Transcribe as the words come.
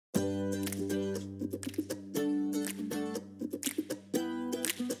Hey,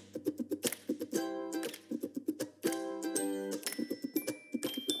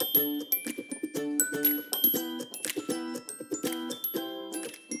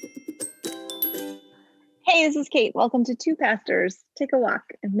 this is Kate. Welcome to Two Pastors Take a Walk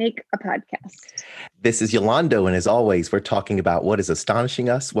and Make a Podcast. This is Yolando, and as always, we're talking about what is astonishing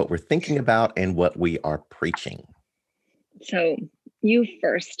us, what we're thinking about, and what we are preaching. So, you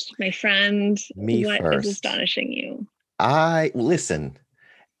first, my friend. Me what first. is astonishing you? Listen,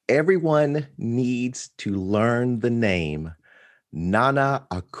 everyone needs to learn the name Nana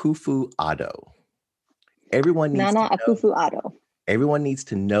Akufo-Addo. Everyone needs Nana Akufo-Addo. Everyone needs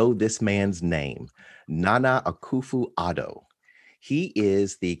to know this man's name, Nana Akufo-Addo. He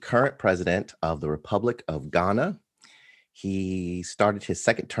is the current president of the Republic of Ghana. He started his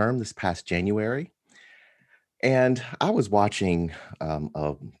second term this past January. And I was watching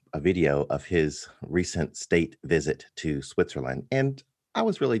a video of his recent state visit to Switzerland. And I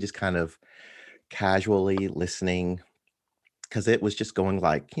was really just kind of casually listening because it was just going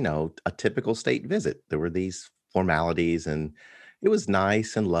like, a typical state visit. There were these formalities and it was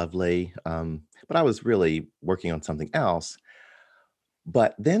nice and lovely. But I was really working on something else.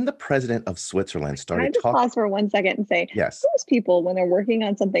 But then the president of Switzerland started talking. Can I just pause for 1 second and say, yes, those people, when they're working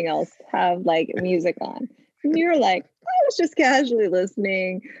on something else, have like music on. And you're like, I was just casually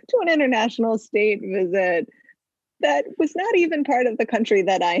listening to an international state visit that was not even part of the country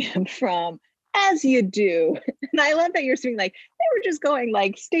that I am from, as you do. And I love that you're saying like, they were just going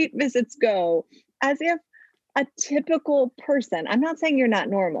like state visits go, as if a typical person, I'm not saying you're not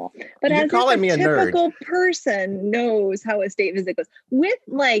normal, but you're as calling if me a a nerd. typical person knows how a state visit goes with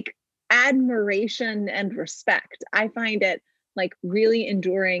like admiration and respect. I find it like really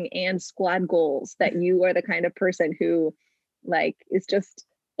enduring and squad goals that you are the kind of person who like is just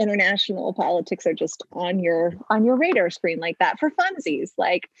international politics are just on your radar screen like that for funsies.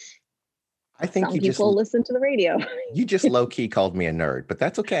 Like I think some people listen to the radio. You just low key called me a nerd, but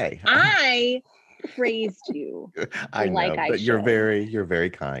that's okay. I praised you. I know, like but you're very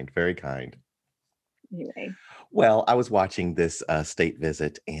kind, very kind. Anyway. Well, I was watching this state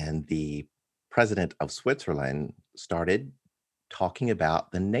visit and the president of Switzerland started talking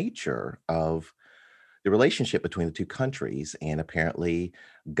about the nature of the relationship between the two countries. And apparently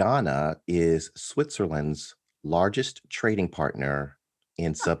Ghana is Switzerland's largest trading partner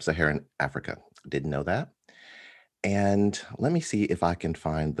in sub-Saharan Africa. Didn't know that. And let me see if I can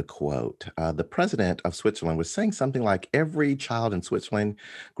find the quote. The president of Switzerland was saying something like every child in Switzerland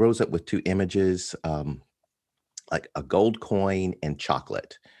grows up with two images, like a gold coin and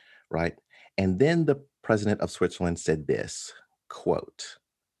chocolate, right? And then the president of Switzerland said this, quote,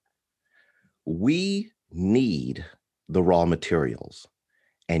 "We need the raw materials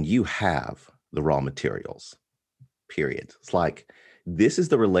and you have the raw materials, period." It's like, this is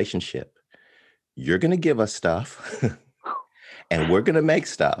the relationship. You're going to give us stuff and we're going to make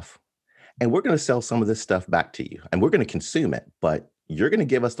stuff and we're going to sell some of this stuff back to you and we're going to consume it, but you're going to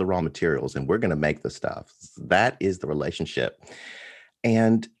give us the raw materials and we're going to make the stuff. That is the relationship.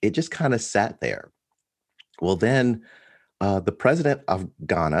 And it just kind of sat there. Well, then the president of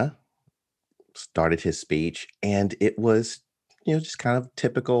Ghana started his speech and it was, just kind of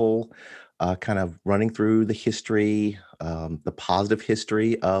typical, kind of running through the history, the positive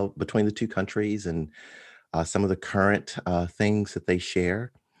history of between the two countries and some of the current things that they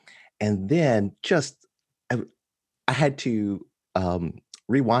share. And then I had to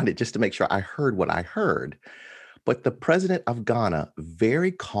rewind it just to make sure I heard what I heard. But the president of Ghana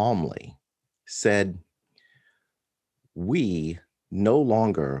very calmly said, "We no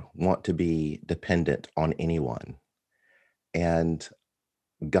longer want to be dependent on anyone. And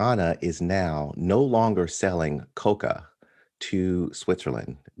Ghana is now no longer selling coca to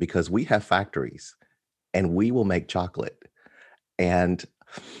Switzerland because we have factories and we will make chocolate." And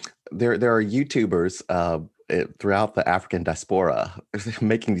there are YouTubers throughout the African diaspora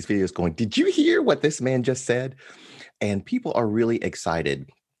making these videos going, "Did you hear what this man just said?" And people are really excited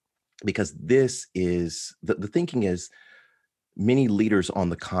because this is the thinking is many leaders on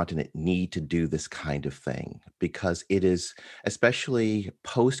the continent need to do this kind of thing because it is, especially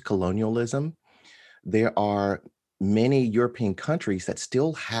post-colonialism, there are many European countries that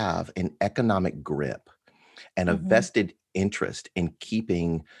still have an economic grip and a vested interest in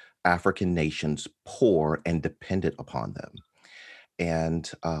keeping African nations poor and dependent upon them. And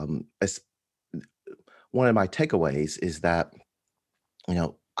one of my takeaways is that,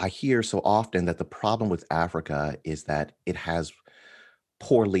 I hear so often that the problem with Africa is that it has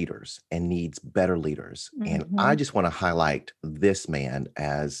poor leaders and needs better leaders. And I just want to highlight this man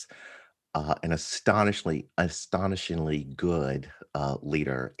as an astonishingly good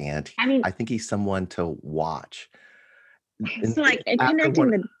leader, and I mean, I think he's someone to watch. And so this like and after connecting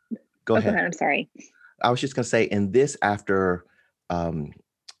one, the go oh, go ahead. ahead. I'm sorry. I was just going to say, and this after um,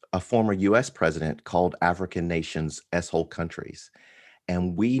 a former U.S. president called African nations "s-hole countries,"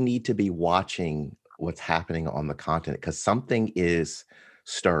 and we need to be watching what's happening on the continent because something is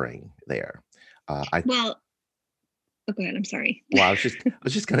stirring there. I Well, oh, go ahead. I'm sorry. Well, I was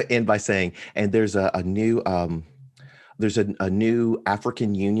just going to end by saying, and there's a new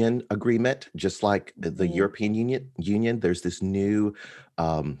African Union agreement, just like the Mhm. European Union. There's this new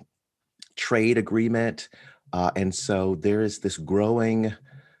um, trade agreement, and so there is this growing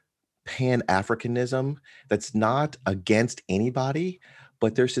Pan-Africanism that's not against anybody,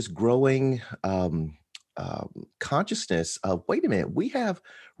 but there's this growing consciousness of, wait a minute, we have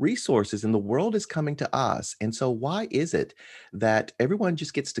resources and the world is coming to us. And so, why is it that everyone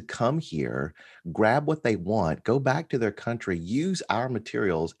just gets to come here, grab what they want, go back to their country, use our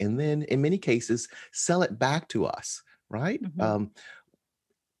materials, and then in many cases, sell it back to us? Right? Mhm.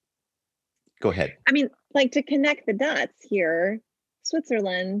 Go ahead. I mean, like to connect the dots here,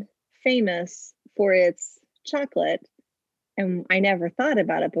 Switzerland, famous for its chocolate, and I never thought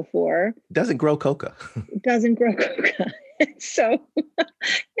about it before, Doesn't grow coca. doesn't grow coca. So,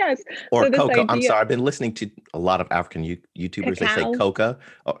 yes, Or so this cocoa. I'm idea, sorry. I've been listening to a lot of African YouTubers. They say cacao, coca.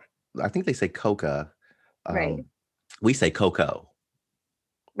 Or I think they say coca. right? Um, we say cocoa.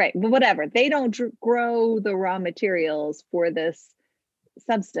 Right, but whatever. They don't grow the raw materials for this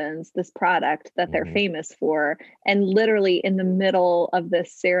substance, this product that they're Mhm. famous for. And literally in the middle of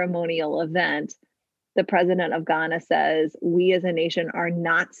this ceremonial event, the president of Ghana says, "We as a nation are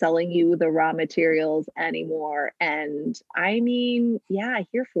not selling you the raw materials anymore." And I mean, yeah,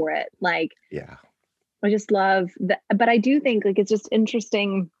 here for it. Like, Yeah. I just love that. But I do think like it's just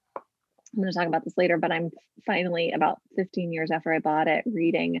interesting. I'm going to talk about this later, but I'm finally about 15 years after I bought it,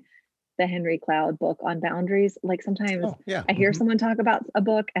 reading the Henry Cloud book on boundaries. Like sometimes Oh, yeah. I hear Mhm. someone talk about a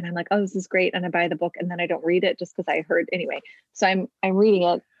book and I'm like, oh, this is great. And I buy the book and then I don't read it just because I heard anyway. So I'm reading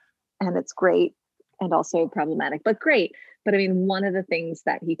it and it's great and also problematic, but great. But I mean, one of the things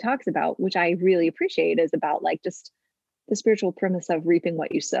that he talks about, which I really appreciate, is about like just the spiritual premise of reaping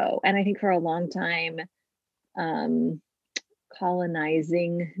what you sow. And I think for a long time, um,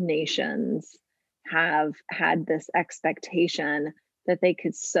 colonizing nations have had this expectation that they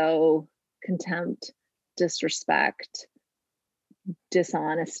could sow contempt, disrespect,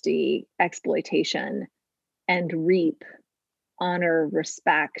 dishonesty, exploitation, and reap honor,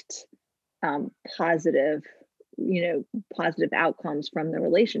 respect, positive, positive outcomes from the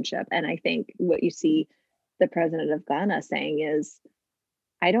relationship. And I think what you see the president of Ghana saying is,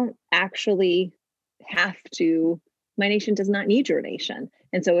 I don't actually have to, my nation does not need your nation.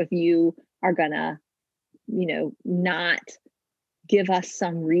 And so if you are gonna, not give us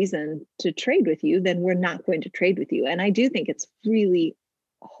some reason to trade with you, then we're not going to trade with you. And I do think it's really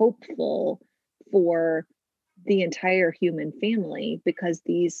hopeful for the entire human family because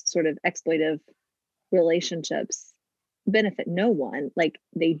these sort of exploitive relationships benefit no one. Like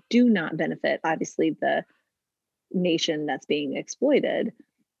they do not benefit, obviously, the nation that's being exploited,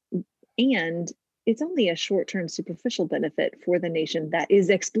 and it's only a short-term superficial benefit for the nation that is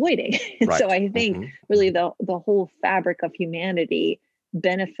exploiting. And so Right. I think Mhm. really Mhm. the whole fabric of humanity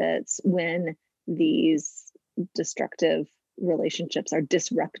benefits when these destructive relationships are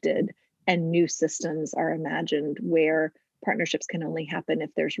disrupted and new systems are imagined where partnerships can only happen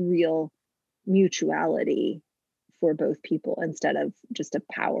if there's real mutuality for both people instead of just a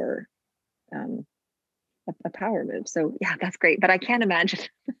power, um, a power move. So yeah, that's great. But I can't imagine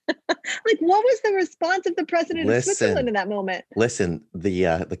like what was the response of the president of Switzerland Listen, in that moment? listen.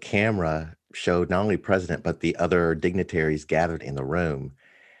 The camera showed not only president but the other dignitaries gathered in the room,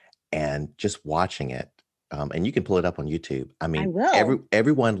 and just watching it. And you can pull it up on YouTube. I I mean, will.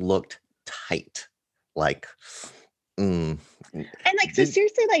 everyone looked tight, like, mm, And like so did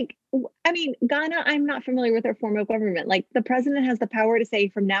seriously, like I mean, Ghana, I'm not familiar with their form of government. Like the president has the power to say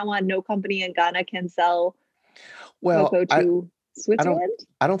from now on, no company in Ghana can sell well. cocoa to I don't Switzerland.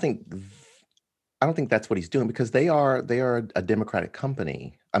 I don't think I don't think that's what he's doing because they are a democratic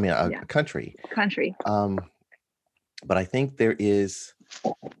company. I mean, Yeah, a country. country. Um, but I think I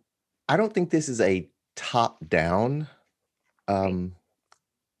don't think this is a top down Right. um,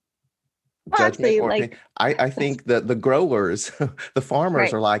 Well, judgment actually, or opinion. like I that's think that the growers, the farmers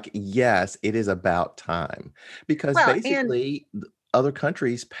right. are like, yes, it is about time because Well, and basically other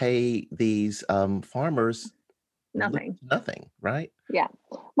countries pay these farmers nothing. nothing, right? Yeah.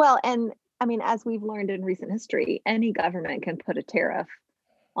 Well, and I mean, as we've learned in recent history, any government can put a tariff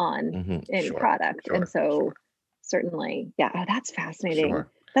on any Sure. product. And Sure. so Sure. certainly, yeah, oh, that's fascinating.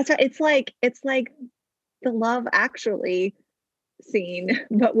 Sure. That's right. It's like the Love Actually scene,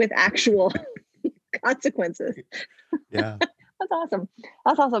 but with actual consequences. Yeah. That's awesome.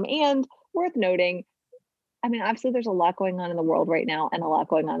 That's awesome. And worth noting, I mean, obviously there's a lot going on in the world right now and a lot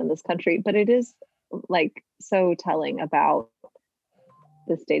going on in this country, but it is like so telling about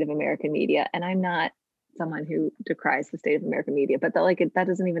the state of American media. And I'm not someone who decries the state of American media, but that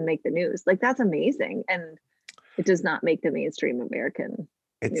doesn't even make the news. Like that's amazing. And it does not make the mainstream American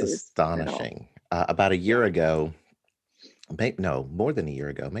It's news at all. astonishing. About a Yeah. year ago, no, more than a year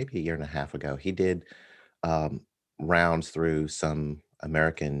ago, maybe a year and a half ago, he did um, rounds through some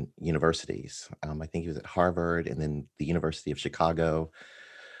American universities. I think he was at Harvard and then the University of Chicago,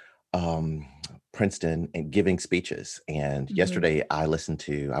 um, Princeton, and giving speeches. And Mhm. yesterday, I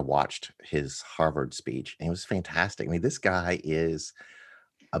watched his Harvard speech, and it was fantastic. I mean, this guy is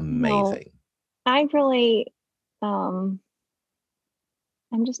No, amazing. I really, um,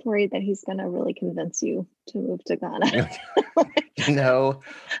 I'm just worried that he's gonna really convince you to move to Ghana. You know,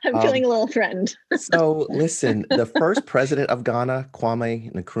 I'm um, feeling a little threatened. so listen, the first president of Ghana,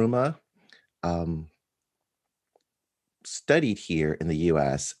 Kwame Nkrumah, um, studied here in the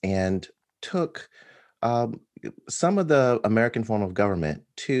US and took um, some of the American form of government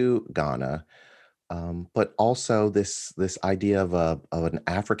to Ghana, but also this idea of an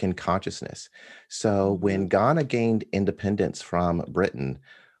African consciousness. So when Mhm. Ghana gained independence from Britain,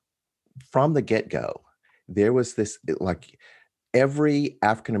 from the get go, there was like every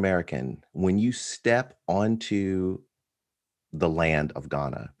African American, when you step onto the land of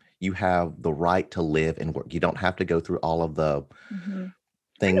Ghana, you have the right to live and work. You don't have to go through all of the Mhm.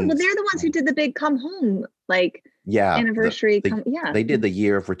 I know. Well, things. they're the ones who did the big come home like Yeah, anniversary. the Yeah, they did the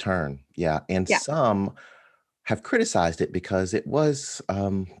year of return. Yeah, and yeah, some have criticized it because it was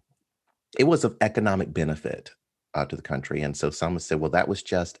of economic benefit to the country, and so some have said, well, that was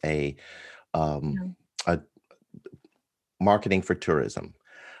just um, yeah, a marketing for tourism.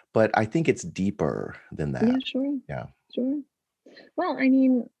 But I think it's deeper than yeah. that. Sure, Yeah. sure. Well, I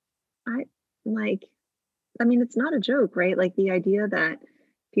mean, I like. I mean, it's not a joke, right? Like the idea that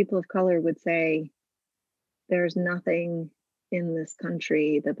people of color would say, "There's nothing in this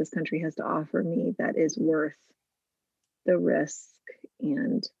country that this country has to offer me that is worth the risk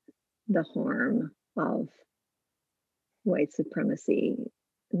and the harm of white supremacy."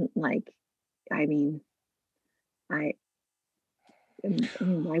 Like, I mean, I I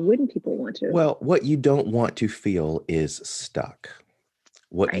mean, why wouldn't people want to? Well, what you don't want to feel is stuck.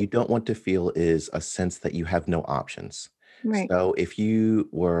 What you Right, don't want to feel is a sense that you have no options. right. So if you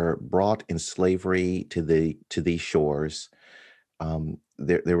were brought in slavery to these shores,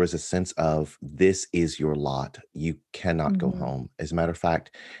 there was a sense of this is your lot. You cannot go Mhm, home. As a matter of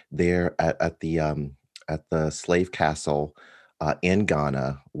fact, there at the slave castle in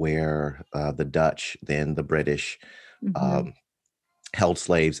Ghana, where the Dutch, then the British, mhm. um, held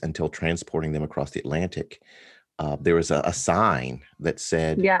slaves until transporting them across the Atlantic, there was a sign that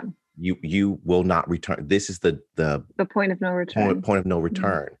said, Yeah, You will not return. This is the the point of no return. point of no Mhm.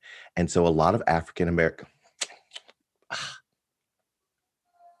 return." And so a lot of African American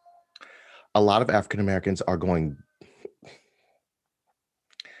a lot of African Americans mm,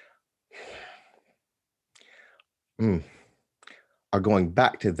 are going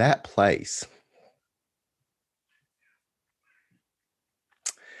back to that place,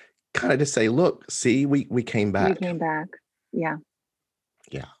 kind of to say, look, see, we came We back. came back. Yeah,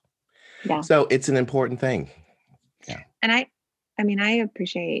 Yeah. yeah. So it's an important thing. Yeah. And I mean,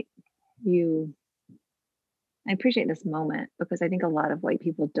 you I appreciate this moment because I think a lot of white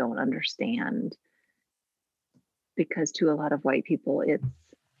people don't understand because to a lot of white people it's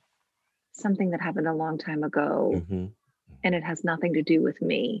something that happened a long time ago Hmm. and it has nothing to do with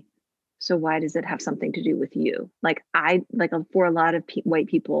me. So why does it have something to do with you? Like for a lot of white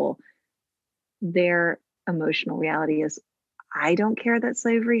people, their emotional reality is I don't care that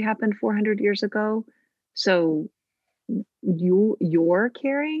slavery happened 400 years ago. So you're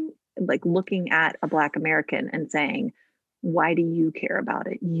caring, like looking at a black American and saying, why do you care about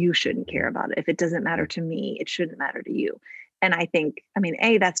it? You shouldn't care about it. If it doesn't matter to me, it shouldn't matter to you. And I think, I mean,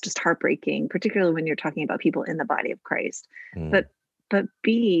 A, that's just heartbreaking, particularly when you're talking about people in the body of Christ. Mm. But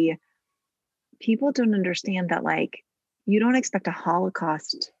B, people don't understand that like you don't expect a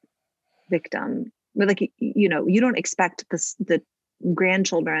Holocaust victim, but like you don't expect the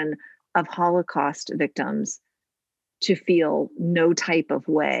grandchildren of Holocaust victims to feel no type of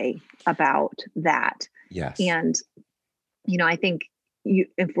way about that. Yes. And, I think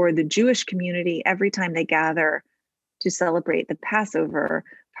and for the Jewish community, every time they gather to celebrate the Passover,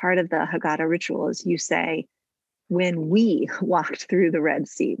 part of the Haggadah ritual is you say, when we walked through the Red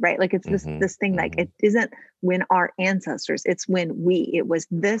Sea, right? Like it's this thing, like it isn't when our ancestors, it's when it was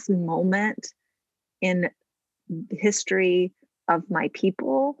this moment in history of my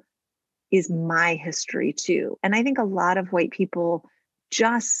people is my history too. And I think a lot of white people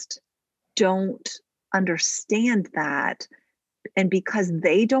just don't understand that. And because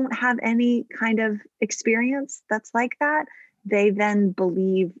they don't have any kind of experience that's like that, they then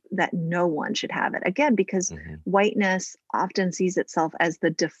believe that no one should have it. Again, because whiteness often sees itself as the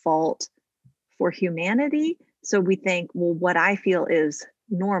default for humanity. So we think, well, what I feel is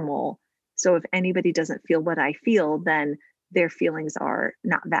normal. So if anybody doesn't feel what I feel, then their feelings are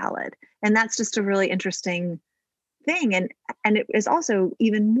not valid. And that's just a really interesting thing. And it is also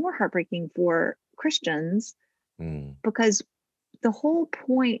even more heartbreaking for Christians because the whole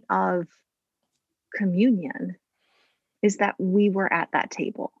point of communion is that we were at that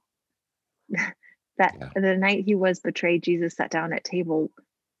table. That the night he was betrayed, Jesus sat down at table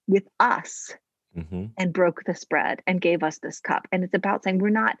with us and broke this bread and gave us this cup. And it's about saying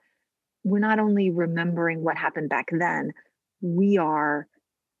we're not only remembering what happened back then, we are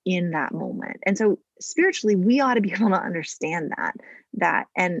in that moment. And so spiritually, we ought to be able to understand that.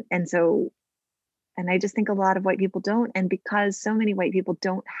 And I just think a lot of white people don't. And because so many white people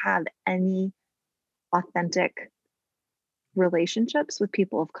don't have any authentic relationships with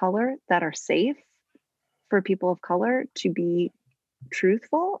people of color that are safe for people of color to be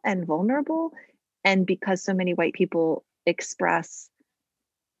truthful and vulnerable, and because so many white people express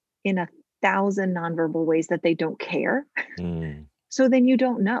in 1,000 nonverbal ways that they don't care, so then you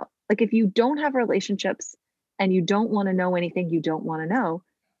don't know. Like if you don't have relationships and you don't want to know anything you don't want to know,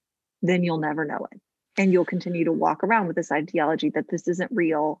 then you'll never know it. And you'll continue to walk around with this ideology that this isn't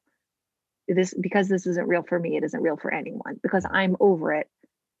real. Because this isn't real for me, it isn't real for anyone. Because I'm over it,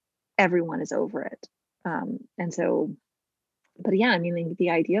 everyone is over it. And so, but yeah, I mean, the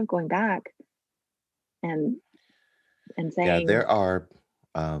idea of going back and saying, there are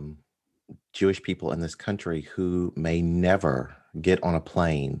Jewish people in this country who may never get on a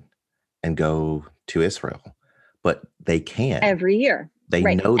plane and go to Israel, but they can. Every year. They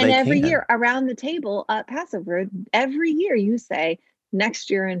right. know and they every can. year around the table at Passover, every year you say, next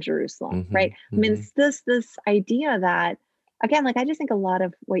year in Jerusalem, right? I mean, it's this idea that, again, like I just think a lot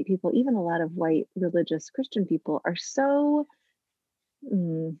of white people, even a lot of white religious Christian people, are so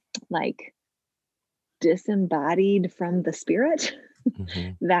like disembodied from the spirit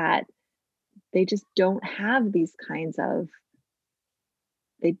that they just don't have these kinds of,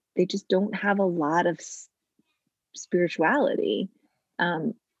 they just don't have a lot of spirituality.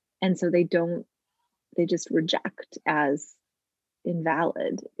 And so they just reject as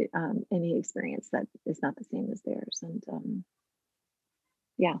invalid any experience that is not the same as theirs. And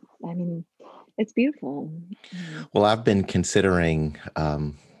yeah, I mean, it's beautiful. Well, I've been considering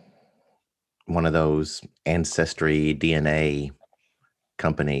one of those ancestry DNA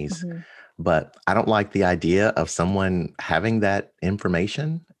companies, but I don't like the idea of someone having that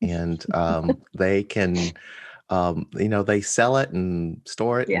information and they can, they sell it and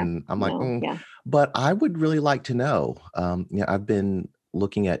store it. Yeah. And I'm like, but I would really like to know. I've been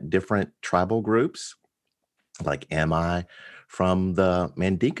looking at different tribal groups. Like, am I from the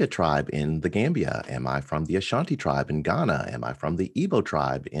Mandinka tribe in the Gambia? Am I from the Ashanti tribe in Ghana? Am I from the Igbo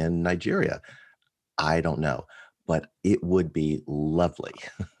tribe in Nigeria? I don't know, but it would be lovely.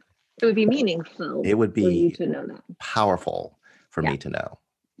 It would be meaningful. It would be for you to know that. powerful for me to know.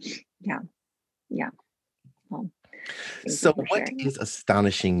 Yeah. Well, so what is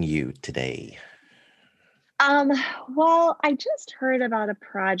astonishing you today? Well, I just heard about a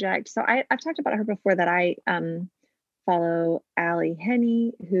project. So I've talked about her before, that I follow Allie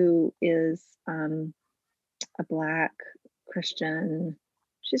Henney, who is a Black Christian.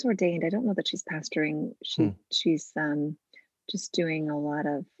 She's ordained. I don't know that she's pastoring. She's just doing a lot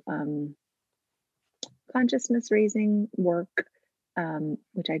of consciousness raising work,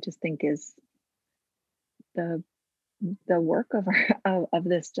 which I just think is the work of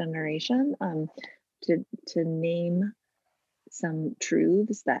this generation, to name some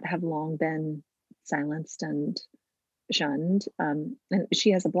truths that have long been silenced and shunned. And she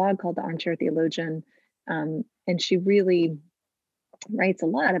has a blog called The Armchair Theologian, and she really writes a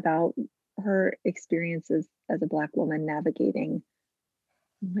lot about her experiences as a Black woman navigating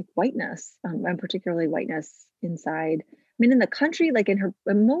like whiteness, and particularly whiteness inside. I mean, in the country, like in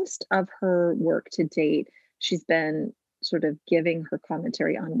most of her work to date, she's been sort of giving her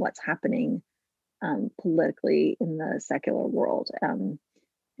commentary on what's happening politically in the secular world. And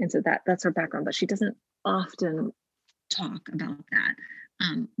so that's her background, but she doesn't often talk about that.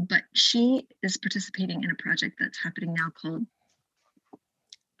 But she is participating in a project that's happening now called,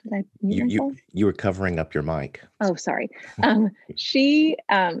 did I mute myself? You were covering up your mic. Oh, sorry. She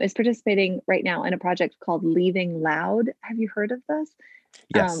is participating right now in a project called Leaving Loud. Have you heard of this?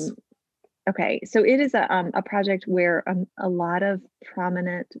 Yes. Okay, so it is a project where a lot of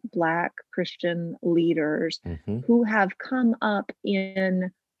prominent Black Christian leaders Mm-hmm. who have come up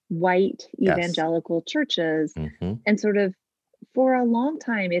in white Yes. evangelical churches, Mm-hmm. and sort of for a long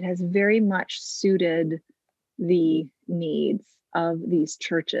time, it has very much suited the needs of these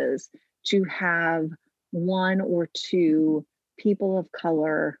churches to have one or two people of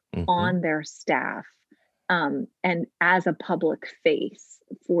color Mm-hmm. on their staff, and as a public face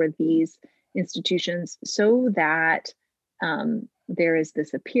for these institutions, so that there is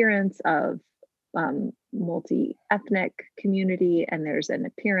this appearance of multi-ethnic community, and there's an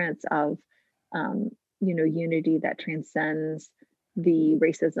appearance of unity that transcends the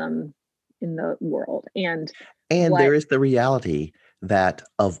racism in the world. And there is the reality that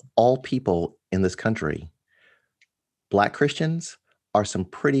of all people in this country, Black Christians are some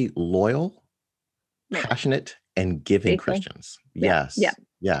pretty loyal, right, passionate, and giving faithful Christians. Yeah.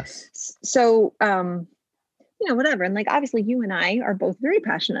 Yes. So whatever, and like obviously you and I are both very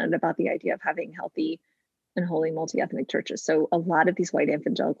passionate about the idea of having healthy and holy multi-ethnic churches. So a lot of these white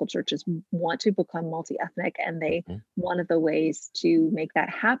evangelical churches want to become multi-ethnic, and one of the ways to make that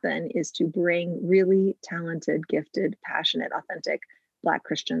happen is to bring really talented, gifted, passionate, authentic Black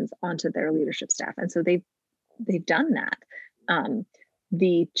Christians onto their leadership staff. And so they've done that.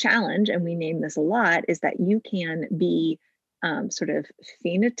 The challenge, and we name this a lot, is that you can be sort of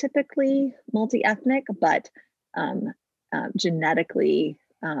phenotypically multi-ethnic, but genetically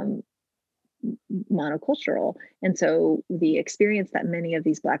monocultural. And so the experience that many of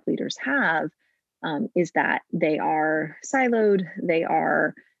these Black leaders have is that they are siloed, they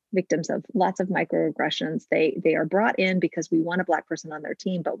are victims of lots of microaggressions. They are brought in because we want a Black person on their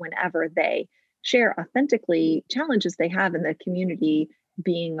team, but whenever they share authentically challenges they have in the community,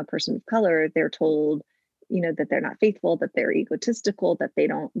 being a person of color, they're told, that they're not faithful, that they're egotistical, that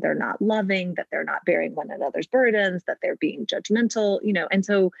they're not loving, that they're not bearing one another's burdens, that they're being judgmental, and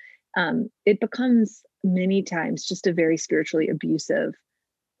so it becomes many times just a very spiritually abusive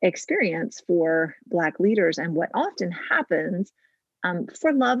experience for Black leaders. And what often happens,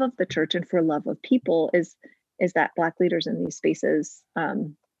 for love of the church and for love of people, is that Black leaders in these spaces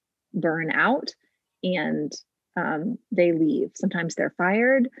burn out, and they leave. Sometimes they're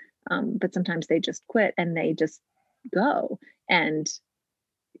fired, but sometimes they just quit and they just go. And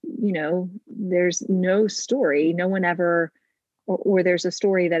there's no story, no one ever, or there's a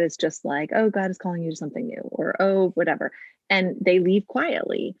story that is just like, oh, God is calling you to something new, or oh, whatever, and they leave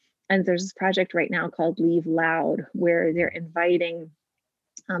quietly. And there's this project right now called Leave Loud, where they're inviting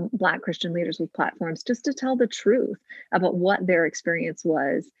Black Christian leaders with platforms just to tell the truth about what their experience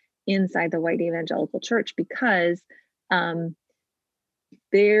was inside the white evangelical church, because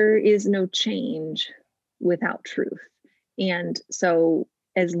there is no change without truth. And so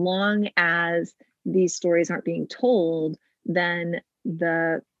as long as these stories aren't being told, then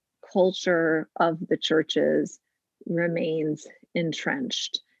the culture of the churches remains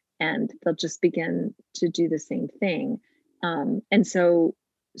entrenched, and they'll just begin to do the same thing. And so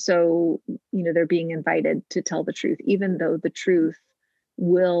they're being invited to tell the truth, even though the truth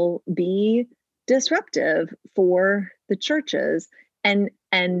will be disruptive for the churches. And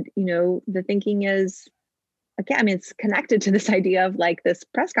the thinking is, again, I mean, it's connected to this idea of like this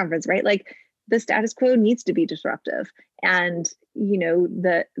press conference, right? Like the status quo needs to be disruptive. And,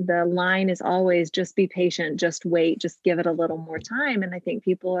 the line is always just be patient, just wait, just give it a little more time. And I think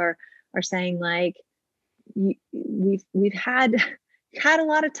people are saying like, we've had a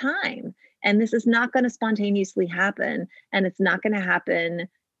lot of time, and this is not going to spontaneously happen, and it's not going to happen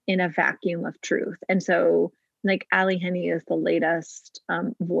in a vacuum of truth. And so like Ali Henny is the latest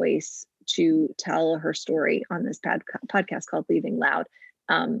voice to tell her story on this podcast called Leaving Loud.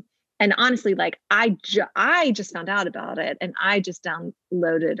 And honestly, like I just found out about it, and I just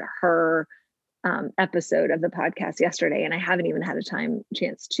downloaded her episode of the podcast yesterday, and I haven't even had a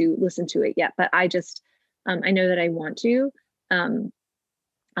chance to listen to it yet. But I just, I know that I want to.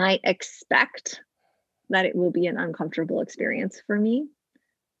 I expect that it will be an uncomfortable experience for me.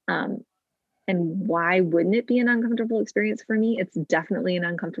 And why wouldn't it be an uncomfortable experience for me? It's definitely an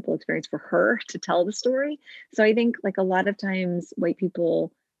uncomfortable experience for her to tell the story. So I think like a lot of times white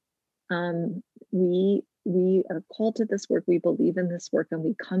people, we are called to this work, we believe in this work, and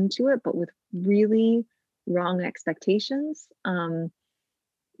we come to it, but with really wrong expectations.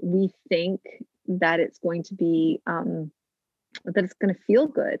 We think that it's going to be that it's going to feel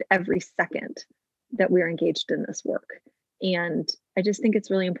good every second that we're engaged in this work. And I just think it's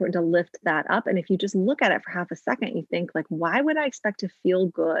really important to lift that up. And if you just look at it for half a second, you think like, why would I expect to feel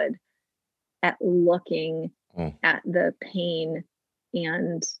good at looking at the pain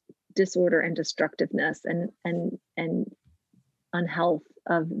and disorder and destructiveness and unhealth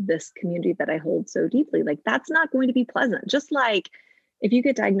of this community that I hold so deeply? Like, that's not going to be pleasant. Just like if you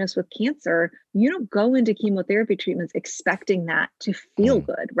get diagnosed with cancer, you don't go into chemotherapy treatments expecting that to feel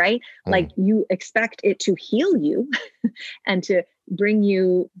good, right? Like, you expect it to heal you and to bring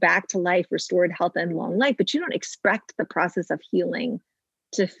you back to life, restored health and long life, but you don't expect the process of healing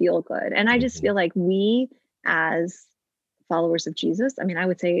to feel good. And I just feel like we, as followers of Jesus, I mean, I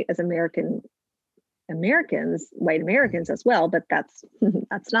would say as Americans, white Americans as well, but that's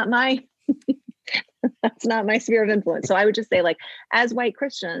not my that's not my sphere of influence. So I would just say, like, as white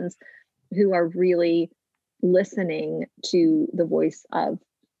Christians who are really listening to the voice of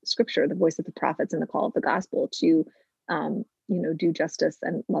Scripture, the voice of the prophets and the call of the gospel to do justice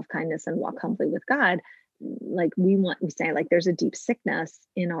and love kindness and walk humbly with God, like, we say, like, there's a deep sickness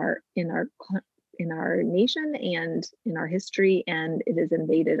in our nation and in our history, and it has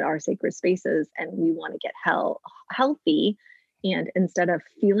invaded our sacred spaces, and we want to get healthy. And instead of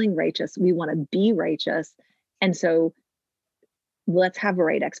feeling righteous, we want to be righteous. And so let's have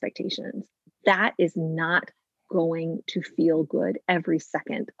right expectations. That is not going to feel good every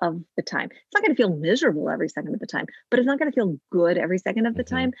second of the time. It's not going to feel miserable every second of the time, but it's not going to feel good every second of the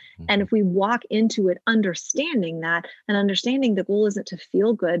time. And if we walk into it understanding that, and understanding the goal isn't to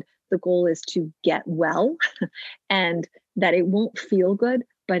feel good, the goal is to get well, and that it won't feel good,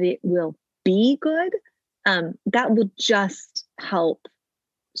 but it will be good, that will just help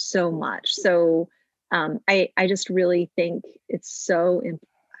so much. So I just really think it's so,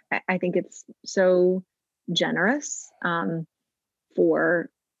 I think it's so generous for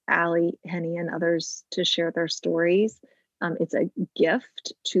Allie, Henny, and others to share their stories. It's a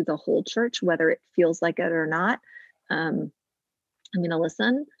gift to the whole church, whether it feels like it or not. I'm going to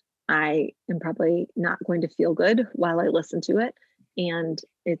listen. I am probably not going to feel good while I listen to it. And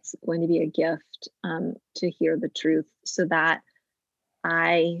it's going to be a gift to hear the truth so that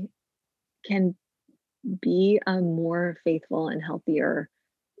I can be a more faithful and healthier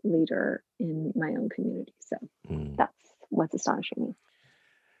leader in my own community. So that's what's astonishing me.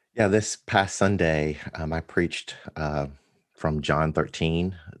 Yeah, this past Sunday, I preached from John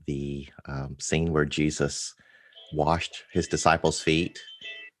 13, the scene where Jesus washed his disciples' feet,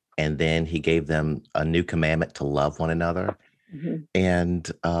 and then he gave them a new commandment to love one another. And,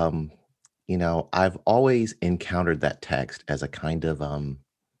 I've always encountered that text as a kind of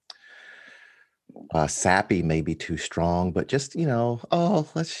sappy, maybe too strong, but just,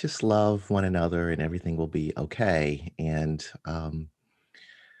 let's just love one another and everything will be okay. And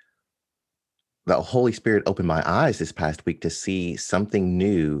the Holy Spirit opened my eyes this past week to see something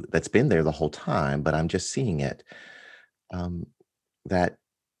new that's been there the whole time, but I'm just seeing it. That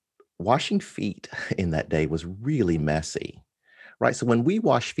washing feet in that day was really messy, right? So when we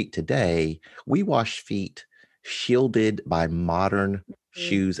wash feet today, we wash feet shielded by modern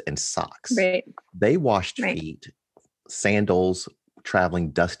shoes and socks. Right. They washed feet, sandals,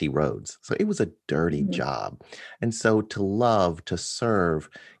 traveling dusty roads. So it was a dirty job. And so to love, to serve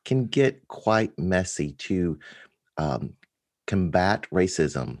can get quite messy. To combat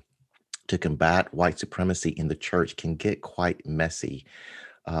racism, to combat white supremacy in the church can get quite messy.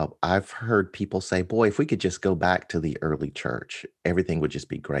 I've heard people say, boy, if we could just go back to the early church, everything would just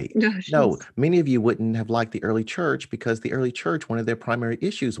be great. No, many of you wouldn't have liked the early church, because the early church, one of their primary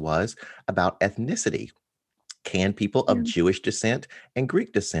issues was about ethnicity. Can people of Jewish descent and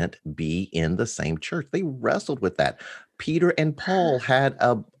Greek descent be in the same church? They wrestled with that. Peter and Paul had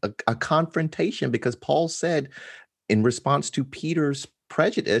a confrontation, because Paul said, in response to Peter's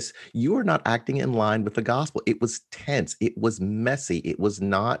prejudice, you are not acting in line with the gospel. It was tense. It was messy. It was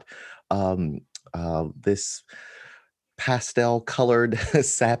not this pastel colored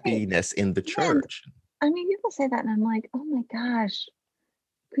sappiness in the church. I mean, people say that and I'm like, oh my gosh,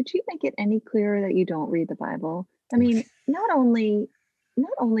 could you make it any clearer that you don't read the Bible? I mean, not only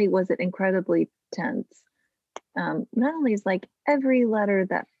was it incredibly tense, not only is like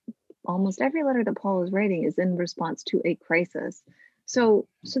almost every letter that Paul is writing is in response to a crisis. So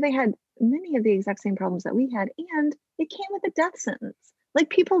they had many of the exact same problems that we had, and it came with a death sentence. Like,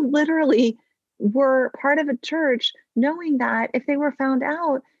 people literally were part of a church knowing that if they were found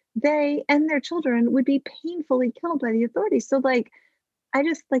out, they and their children would be painfully killed by the authorities. So like, I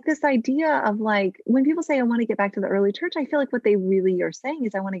just like this idea of like, when people say I want to get back to the early church, I feel like what they really are saying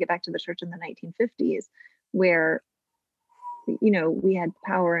is I want to get back to the church in the 1950s, where we had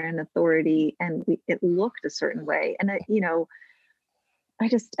power and authority, and it looked a certain way. And that,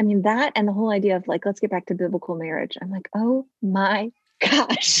 and the whole idea of like, let's get back to biblical marriage. I'm like, oh my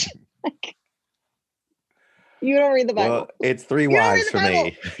gosh. Like, you don't read the Bible. Well, it's three You don't read wives the for Bible.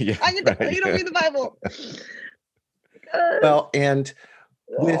 me. Yeah, You don't read the Bible. Well, and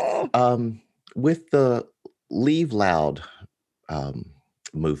with the Leave Loud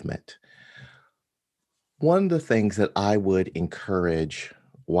movement, one of the things that I would encourage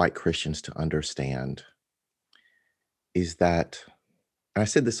white Christians to understand is that, and I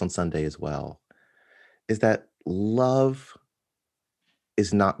said this on Sunday as well, is that love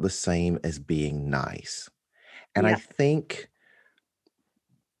is not the same as being nice. And I Yeah. think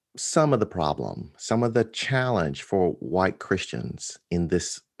some of the problem, some of the challenge for white Christians in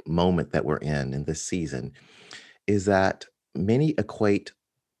this moment that we're in this season, is that many equate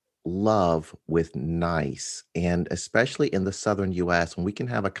love with nice. And especially in the Southern US, when we can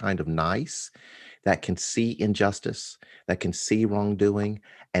have a kind of nice that can see injustice, that can see wrongdoing,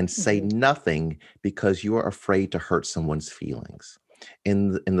 and say nothing because you're afraid to hurt someone's feelings.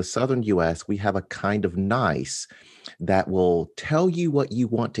 In the Southern US, we have a kind of nice that will tell you what you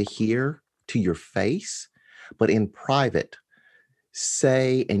want to hear to your face, but in private,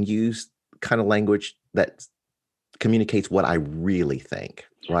 say and use kind of language that communicates what I really think.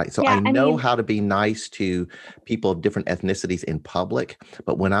 Right. So Yeah, I know how to be nice to people of different ethnicities in public,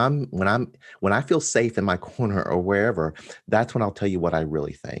 but when I feel safe in my corner or wherever, that's when I'll tell you what I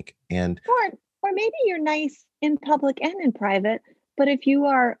really think. And or maybe you're nice in public and in private, but if you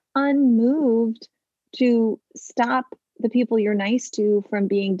are unmoved to stop the people you're nice to from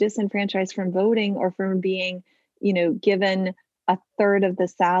being disenfranchised from voting, or from being, given a third of the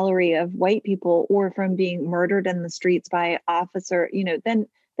salary of white people, or from being murdered in the streets by officer, then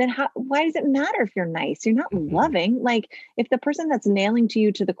why does it matter if you're nice? You're not loving. Like, if the person that's nailing to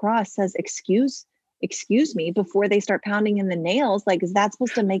you to the cross says, excuse me, before they start pounding in the nails, like, is that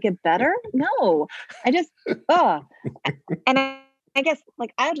supposed to make it better? No. And I guess,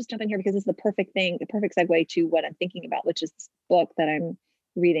 like, I'll just jump in here because it's the perfect segue to what I'm thinking about, which is this book that I'm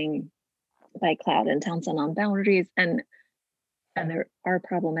reading by Cloud and Townsend on boundaries. And there are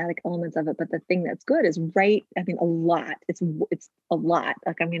problematic elements of it, but the thing that's good is a lot. It's a lot.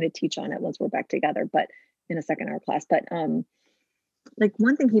 Like, I'm going to teach on it once we're back together, but in a second hour class. But like,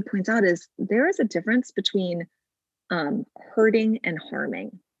 one thing he points out is there is a difference between hurting and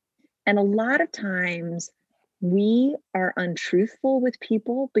harming. And a lot of times we are untruthful with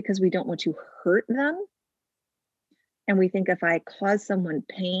people because we don't want to hurt them. And we think if I cause someone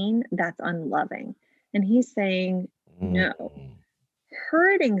pain, that's unloving. And he's saying, no,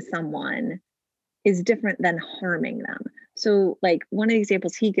 hurting someone is different than harming them. So, like, one of the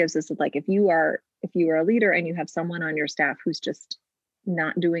examples he gives is like, if you are a leader and you have someone on your staff who's just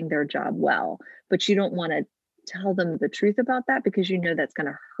not doing their job well, but you don't want to tell them the truth about that because you know that's going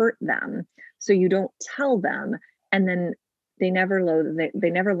to hurt them. So you don't tell them, and then they never learn, they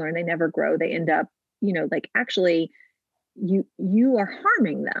never grow. They end up, like, actually you are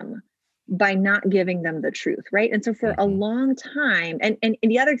harming them by not giving them the truth, right? And so for a long time, and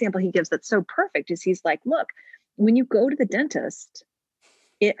the other example he gives that's so perfect is he's like, look, when you go to the dentist,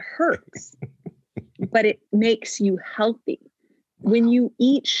 it hurts, but it makes you healthy. When you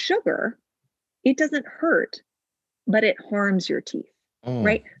eat sugar, it doesn't hurt, but it harms your teeth,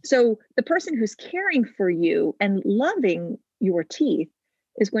 right? So the person who's caring for you and loving your teeth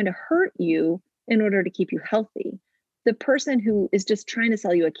is going to hurt you in order to keep you healthy. The person who is just trying to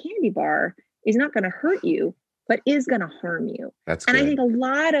sell you a candy bar is not going to hurt you, but is going to harm you. That's good. And I think a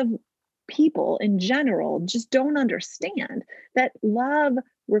lot of people in general just don't understand that love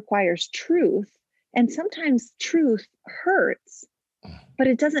requires truth. And sometimes truth hurts, but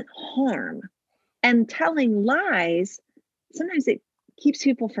it doesn't harm. And telling lies, sometimes it keeps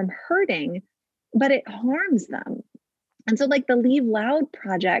people from hurting, but it harms them. And so, like, the Leave Loud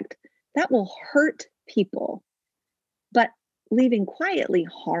project, that will hurt people, but leaving quietly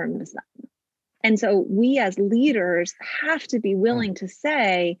harms them. And so we as leaders have to be willing to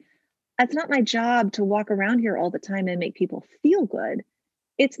say, it's not my job to walk around here all the time and make people feel good.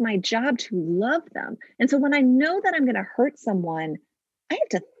 It's my job to love them. And so when I know that I'm going to hurt someone, I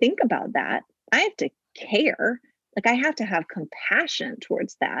have to think about that. I have to care. Like, I have to have compassion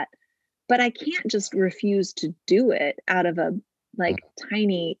towards that. But I can't just refuse to do it out of a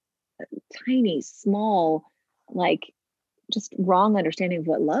tiny, small, like, just wrong understanding of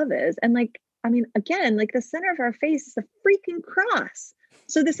what love is. And again, the center of our face is the freaking cross.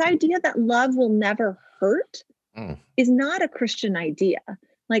 So this idea that love will never hurt is not a Christian idea.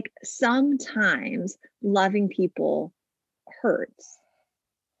 Like, sometimes loving people hurts,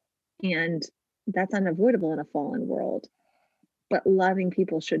 and that's unavoidable in a fallen world. But loving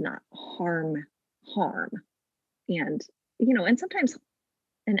people should not harm. And, and sometimes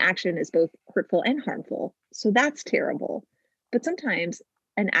an action is both hurtful and harmful. So that's terrible. But sometimes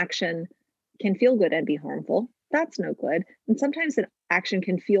an action can feel good and be harmful. That's no good. And sometimes an action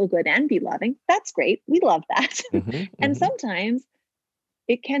can feel good and be loving. That's great. We love that. And sometimes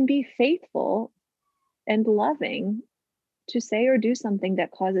it can be faithful and loving to say or do something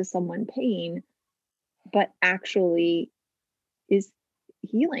that causes someone pain, but actually is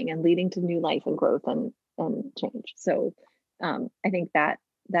healing and leading to new life and growth and change. So I think that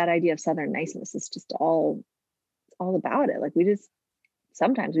idea of Southern niceness is just all about it. Like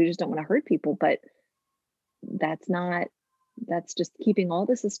sometimes we just don't want to hurt people, but that's just keeping all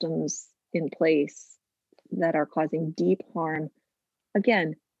the systems in place that are causing deep harm,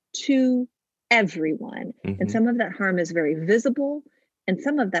 again, to everyone. And some of that harm is very visible, and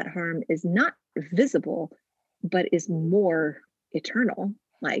some of that harm is not visible, but is more eternal.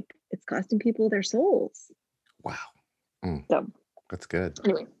 Like it's costing people their souls. Wow. So that's good.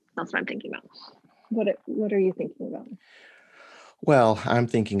 Anyway, that's what I'm thinking about. What are you thinking about? Well, I'm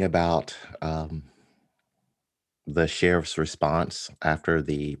thinking about the sheriff's response after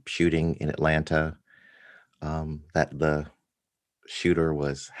the shooting in Atlanta, that the shooter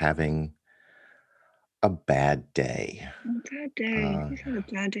was having a bad day. Bad day. He's had a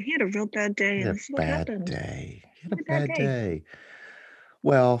bad day. He had a real bad day. And this is what happened. He had a bad day.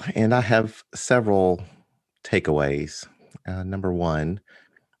 Well, and I have several takeaways. Number one,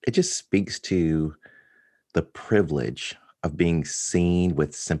 it just speaks to the privilege of being seen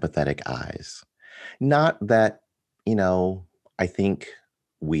with sympathetic eyes. Not that, I think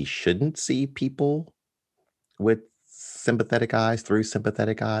we shouldn't see people with sympathetic eyes, through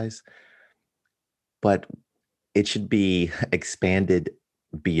sympathetic eyes, but it should be expanded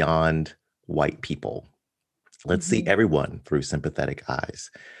beyond white people. Let's see everyone through sympathetic eyes.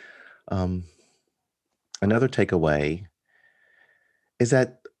 Another takeaway is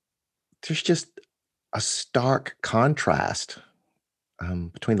that there's just a stark contrast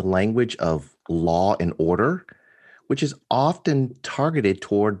between the language of law and order, which is often targeted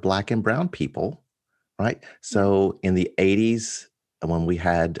toward Black and brown people, right? So in the 80s, when we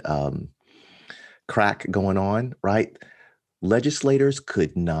had crack going on, right? Legislators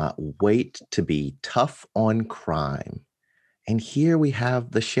could not wait to be tough on crime. And here we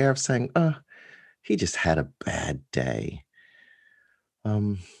have the sheriff saying, he just had a bad day.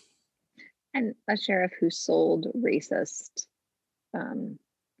 And a sheriff who sold racist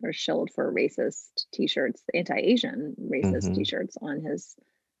or shilled for racist t-shirts, anti-Asian racist t-shirts on his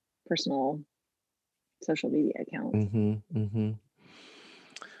personal social media account.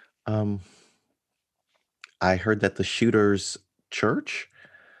 I heard that the shooter's church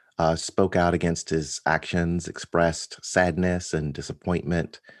spoke out against his actions, expressed sadness and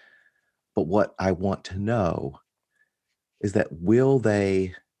disappointment. But what I want to know is that will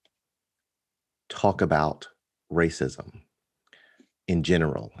they talk about racism in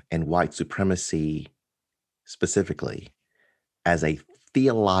general and white supremacy specifically as a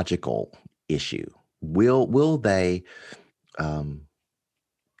theological issue? Will they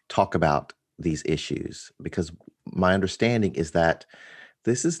talk about these issues? Because my understanding is that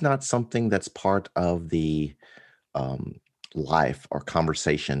this is not something that's part of the life or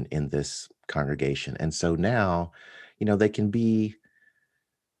conversation in this congregation. And so now, they can be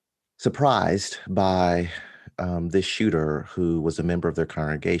surprised by this shooter who was a member of their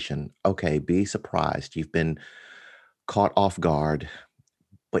congregation. Okay, be surprised. You've been caught off guard.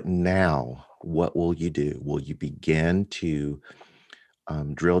 But now, what will you do? Will you begin to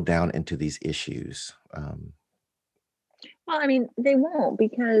drill down into these issues? Well, I mean, they won't,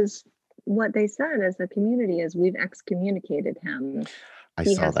 because what they said as a community is we've excommunicated him.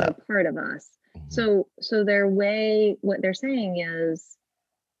 He has no part of us. So what they're saying is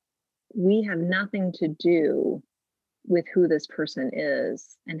we have nothing to do with who this person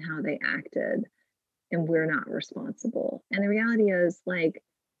is and how they acted, and we're not responsible. And the reality is,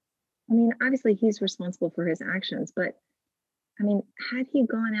 obviously he's responsible for his actions, but had he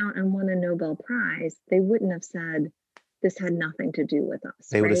gone out and won a Nobel Prize, they wouldn't have said this had nothing to do with us.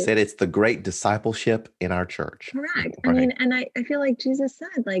 They would have said it's the great discipleship in our church. Correct. Right. I feel like Jesus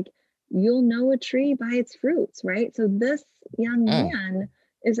said, you'll know a tree by its fruits, right? So this young man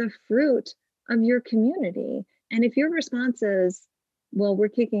is a fruit of your community. And if your response is, well, we're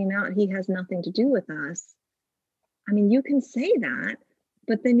kicking him out, he has nothing to do with us, you can say that,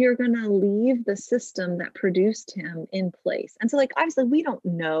 but then you're going to leave the system that produced him in place. And so, obviously, we don't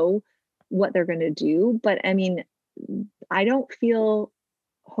know what they're going to do, but I don't feel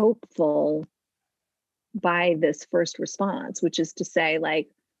hopeful by this first response, which is to say, like,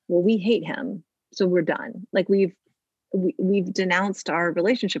 well, we hate him, so we're done. Like we've denounced our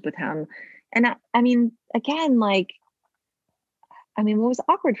relationship with him. And I mean, again, like, I mean, what was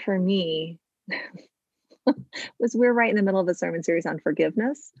awkward for me was we're right in the middle of a sermon series on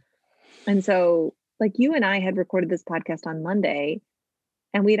forgiveness. And so, like, you and I had recorded this podcast on Monday,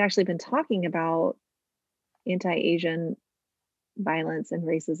 and we'd actually been talking about anti-Asian violence and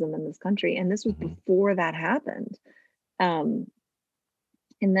racism in this country. And this was before that happened. Um,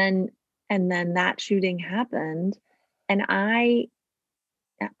 and then that shooting happened. And I'm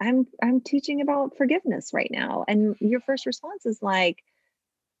teaching about forgiveness right now. And your first response is like,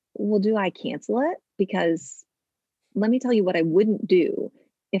 well, do I cancel it? Because let me tell you what I wouldn't do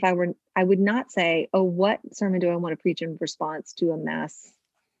if I would not say, oh, what sermon do I want to preach in response to a mass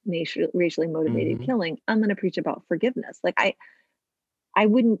racially motivated killing? I'm going to preach about forgiveness. Like I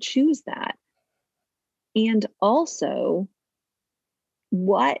wouldn't choose that. And also,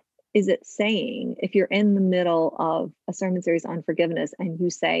 what is it saying if you're in the middle of a sermon series on forgiveness and you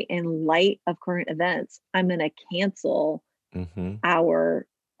say, in light of current events, I'm going to cancel our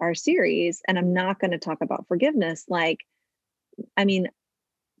series and I'm not going to talk about forgiveness? Like, I mean,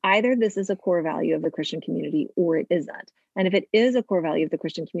 either this is a core value of the Christian community or it isn't. And if it is a core value of the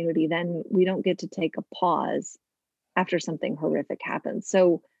Christian community, then we don't get to take a pause after something horrific happens.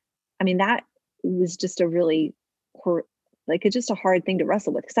 So, I mean, that was just a really just a hard thing to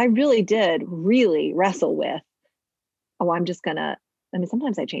wrestle with, because I really did wrestle with, oh, I'm just gonna, I mean,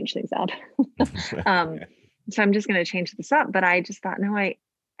 sometimes I change things up. So I'm just gonna change this up. But I just thought, no, I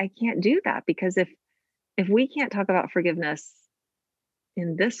can't do that, because if we can't talk about forgiveness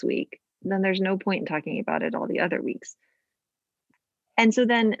in this week, then there's no point in talking about it all the other weeks. And so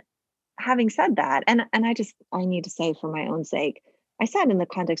then, having said that, and I need to say, for my own sake, I said in the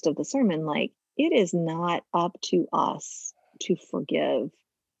context of the sermon, like, it is not up to us to forgive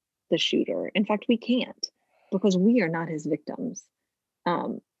the shooter. In fact, we can't, because we are not his victims.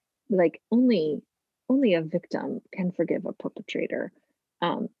 Like only a victim can forgive a perpetrator.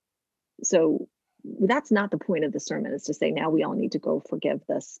 So that's not the point of the sermon, is to say now we all need to go forgive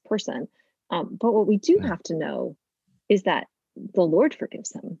this person. But what we do have to know is that the Lord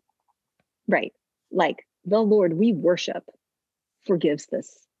forgives him, right? Like, the Lord we worship forgives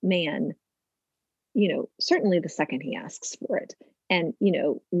this man, certainly the second he asks for it. And,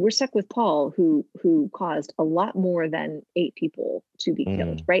 we're stuck with Paul, who caused a lot more than 8 people to be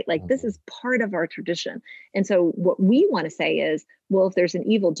killed, right? Like, this is part of our tradition. And so what we want to say is, well, if there's an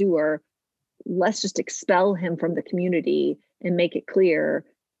evildoer, let's just expel him from the community and make it clear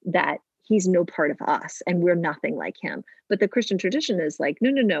that he's no part of us and we're nothing like him. But the Christian tradition is like,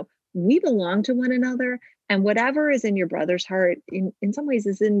 no, we belong to one another. And whatever is in your brother's heart, in some ways,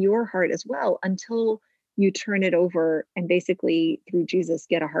 is in your heart as well, until you turn it over and basically, through Jesus,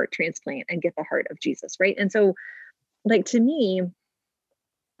 get a heart transplant and get the heart of Jesus, right? And so, like, to me,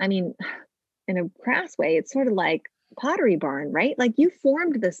 I mean, in a crass way, it's sort of like Pottery Barn, right? Like, you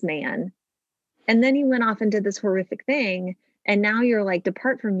formed this man, and then he went off and did this horrific thing, and now you're like,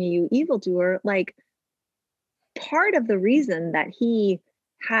 depart from me, you evildoer. Like, part of the reason that he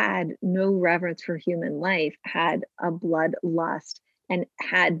had no reverence for human life, had a bloodlust, and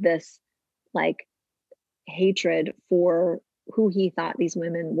had this, like, hatred for who he thought these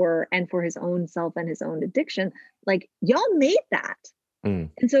women were, and for his own self and his own addiction, like, y'all made that. And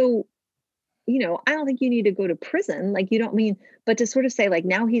so, I don't think you need to go to prison. Like, you don't mean, but to sort of say, like,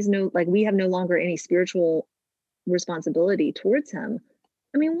 now he's we have no longer any spiritual responsibility towards him.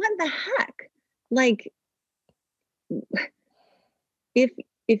 I mean, what the heck? Like,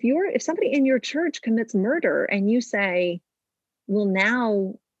 if somebody in your church commits murder and you say, well,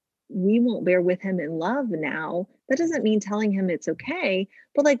 now we won't bear with him in love now, that doesn't mean telling him it's okay.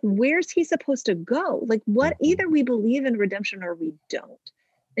 But, like, where's he supposed to go? Like, what? Either we believe in redemption or we don't.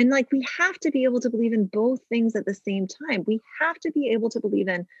 And, like, we have to be able to believe in both things at the same time. We have to be able to believe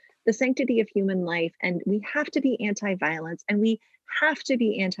in the sanctity of human life, and we have to be anti-violence, and we have to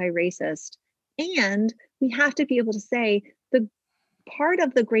be anti-racist, and we have to be able to say the part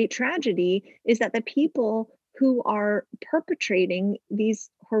of the great tragedy is that the people who are perpetrating these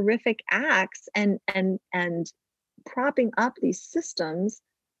horrific acts and propping up these systems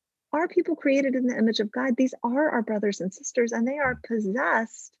are people created in the image of God. These are our brothers and sisters, and they are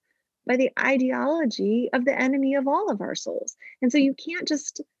possessed by the ideology of the enemy of all of our souls. And so you can't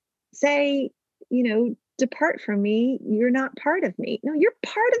just say, depart from me, you're not part of me. No, you're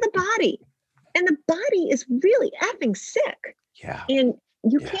part of the body. And the body is really effing sick. Yeah. And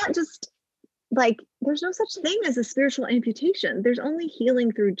you can't just like there's no such thing as a spiritual amputation. There's only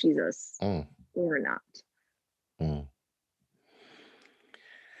healing through Jesus Mm, or not. mm.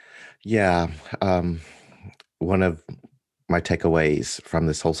 Yeah. Um, one of my takeaways from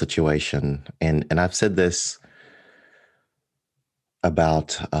this whole situation, and I've said this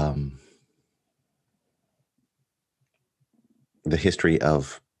about the history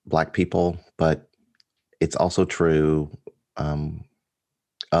of Black people, but it's also true um,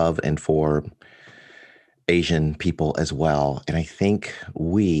 of and for Asian people as well. And I think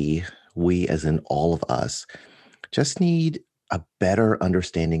we as in all of us, just need a better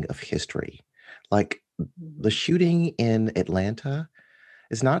understanding of history. Like the Mhm. shooting in Atlanta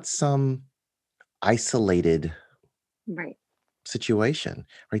is not some isolated Right. situation,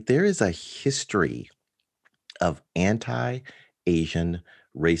 right? There is a history of anti Asian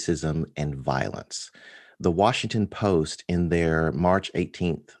racism and violence. The Washington Post, in their March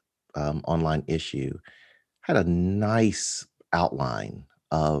 18th online issue, had a nice outline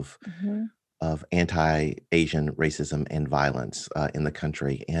Mhm. of anti-Asian racism and violence in the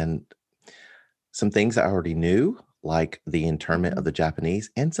country, and some things I already knew, like the internment of Mhm. the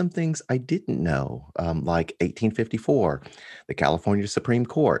Japanese, and some things I didn't know, like 1854, the California Supreme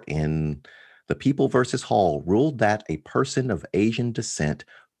Court in the People versus Hall ruled that a person of Asian descent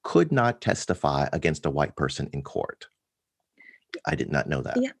could not testify against a white person in court. I did not know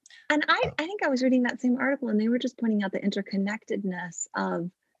that. Yeah. And I, Uh, I think I was reading that same article and they were just pointing out the interconnectedness of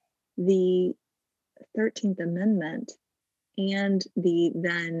the 13th Amendment and the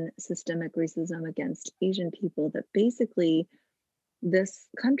then systemic racism against Asian people, that basically this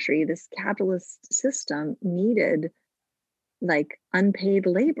country, this capitalist system needed like unpaid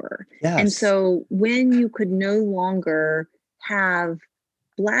labor. And yes. so when you could no longer have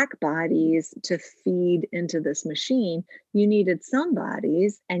Black bodies to feed into this machine, you needed some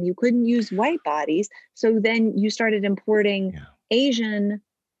bodies and you couldn't use white bodies. So then you started importing Yeah. Asian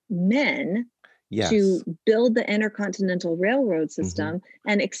men to Yes. build the intercontinental railroad Hmm. system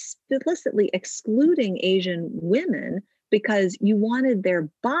and explicitly excluding Asian women because you wanted their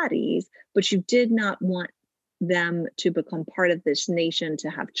bodies, but you did not want them to become part of this nation, to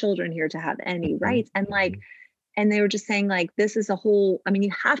have children here, to have any Hmm. rights. And like, Hmm. and they were just saying like this is a whole, I mean,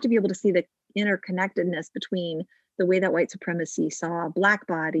 you have to be able to see the interconnectedness between the way that white supremacy saw Black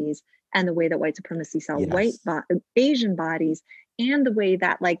bodies and the way that white supremacy saw Yes. Asian bodies, and the way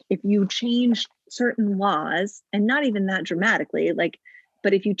that like if you change certain laws, and not even that dramatically, like,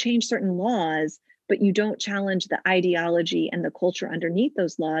 but if you change certain laws but you don't challenge the ideology and the culture underneath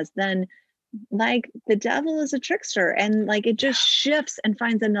those laws, then like the devil is a trickster, and like it just shifts and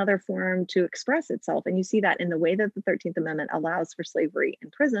finds another form to express itself. And you see that in the way that the 13th Amendment allows for slavery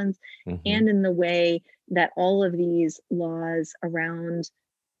in prisons, Yeah. Hmm. and in the way that all of these laws around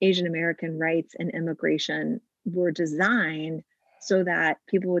Asian American rights and immigration were designed so that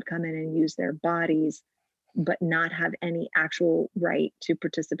people would come in and use their bodies but not have any actual right to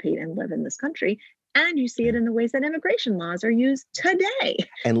participate and live in this country. And you see it Yeah. in the ways that immigration laws are used today,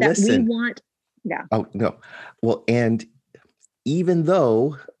 And that we listen, want. Yeah. oh no. Well, and even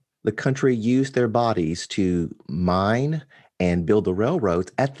though the country used their bodies to mine and build the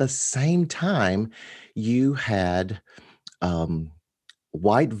railroads, at the same time, you had um,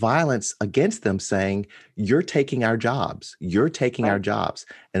 white violence against them saying, "You're taking our jobs. You're taking our Right. jobs."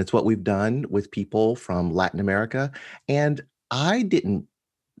 And it's what we've done with people from Latin America. And I didn't,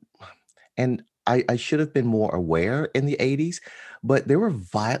 and I should have been more aware in the 80s, but there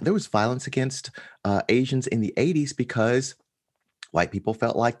was violence against Asians in the 80s because white people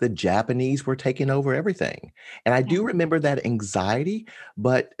felt like the Japanese were taking over everything. And I Yeah. do remember that anxiety,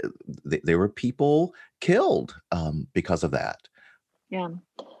 but there were people killed because of that. Yeah.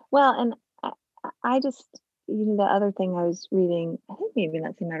 Well, and I just, the other thing I was reading, I think maybe in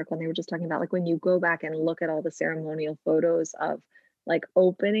that same article, and they were just talking about like when you go back and look at all the ceremonial photos of like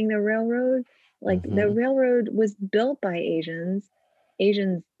opening the railroad, like the Hmm. railroad was built by Asians.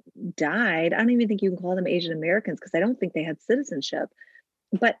 Asians died. I don't even think you can call them Asian Americans because I don't think they had citizenship.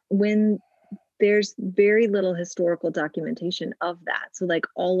 But when there's very little historical documentation of that. So like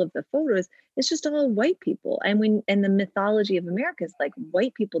all of the photos, it's just all white people. And when and the mythology of America is like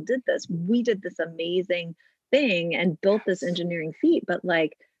white people did this. We did this amazing thing and built this Yes. engineering feat, but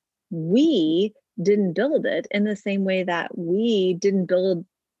like we didn't build it in the same way that we didn't build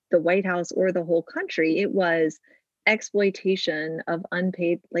the White House or the whole country. It was exploitation of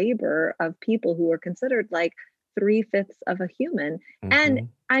unpaid labor of people who were considered like three-fifths of a human. And Hmm.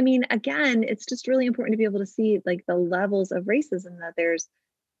 I mean, again, it's just really important to be able to see like the levels of racism, that there's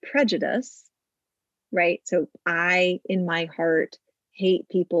prejudice, right? So I, in my heart, hate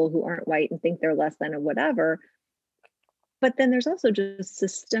people who aren't white and think they're less than or whatever. But then there's also just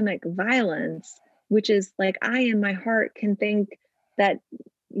systemic violence, which is like, I in my heart can think that,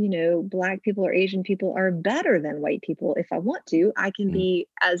 Black people or Asian people are better than white people. If I want to, I can be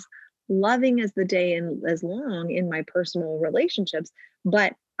as loving as the day and as long in my personal relationships.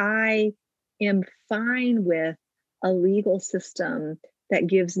 But I am fine with a legal system that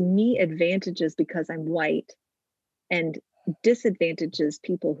gives me advantages because I'm white and disadvantages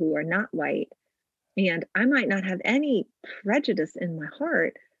people who are not white. And I might not have any prejudice in my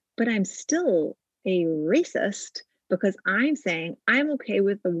heart, but I'm still a racist because I'm saying I'm okay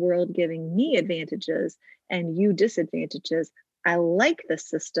with the world giving me advantages and you disadvantages. I like the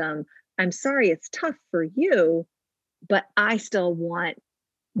system. I'm sorry it's tough for you, but I still want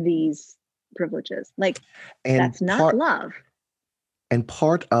these privileges. Like, And that's not love. And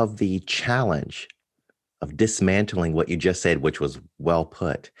part of the challenge of dismantling what you just said, which was well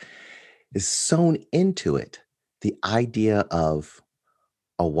put, is sewn into it the idea of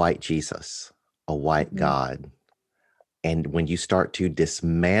a white Jesus, a white God. And when you start to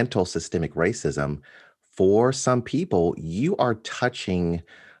dismantle systemic racism, for some people, you are touching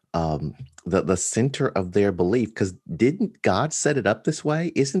the center of their belief. Because didn't God set it up this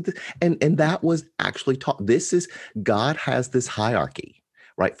way? Isn't it? And that was actually taught. This is God has this hierarchy,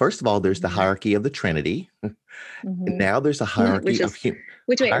 right? First of all, there's the hierarchy of the Trinity. And now there's a hierarchy of human.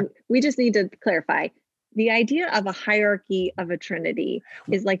 Which we just need to clarify. The idea of a hierarchy of a Trinity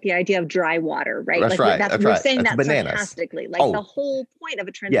is like the idea of dry water, right? That's like right. We're saying that bananas. sarcastically. Like the whole point of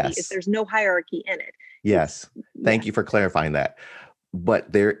a Trinity is there's no hierarchy in it. Yes. Thank you for clarifying that.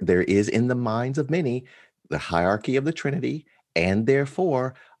 But there is in the minds of many the hierarchy of the Trinity, and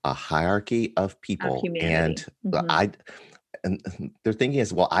therefore a hierarchy of people. Of humanity. And their thinking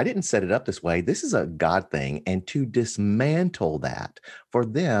is, well, I didn't set it up this way. This is a God thing. And to dismantle that for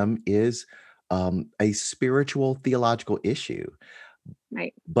them is a spiritual, theological issue.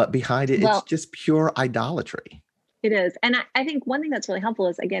 Right. But behind it, it's just pure idolatry. It is. And I think one thing that's really helpful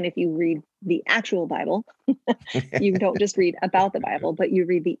is, again, if you read the actual Bible, you don't just read about the Bible, but you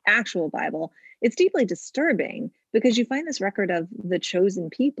read the actual Bible, it's deeply disturbing because you find this record of the chosen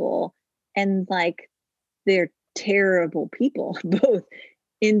people and like they're terrible people, both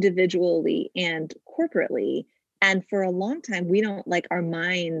individually and corporately. And for a long time, we don't like our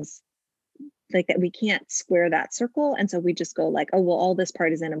minds like that. We can't square that circle. And so we just go like, oh, well, all this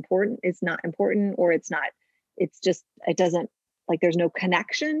part isn't important. It's not important, or it's not. It's just, it doesn't, like, there's no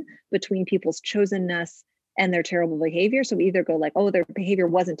connection between people's chosenness and their terrible behavior. So we either go like, oh, their behavior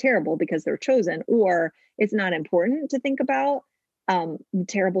wasn't terrible because they're chosen, or it's not important to think about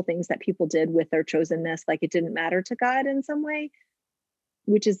terrible things that people did with their chosenness. Like it didn't matter to God in some way,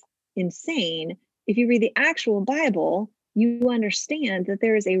 which is insane. If you read the actual Bible, you understand that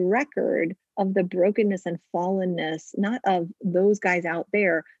there is a record of the brokenness and fallenness, not of those guys out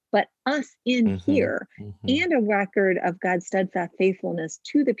there, but us in here, and a record of God's steadfast faithfulness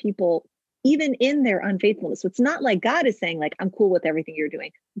to the people, even in their unfaithfulness. So it's not like God is saying, like, I'm cool with everything you're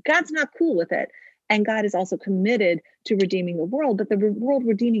doing. God's not cool with it. And God is also committed to redeeming the world. But the world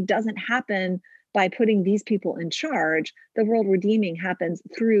redeeming doesn't happen by putting these people in charge. The world redeeming happens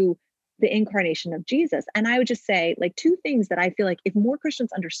through the incarnation of Jesus. And I would just say, like, two things that I feel like if more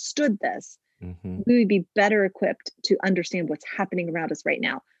Christians understood this, we would be better equipped to understand what's happening around us right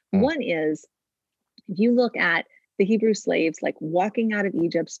now. One is, if you look at the Hebrew slaves, like walking out of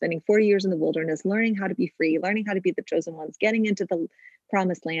Egypt, spending 40 years in the wilderness, learning how to be free, learning how to be the chosen ones, getting into the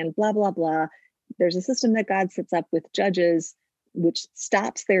promised land, blah, blah, blah. There's a system that God sets up with judges, which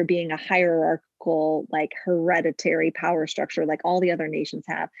stops there being a hierarchical, like hereditary power structure like all the other nations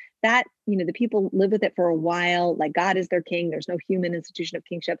have. That, the people live with it for a while, like God is their king. There's no human institution of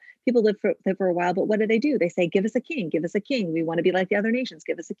kingship. People live for a while, but what do? They say, give us a king, give us a king. We want to be like the other nations,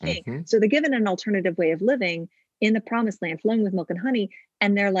 give us a king. So they're given an alternative way of living in the promised land, flowing with milk and honey.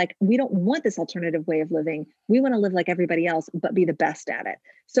 And they're like, we don't want this alternative way of living. We want to live like everybody else, but be the best at it.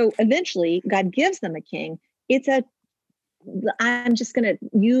 So eventually God gives them a king. I'm just going to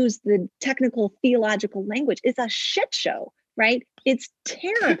use the technical theological language. It's a shit show, right? It's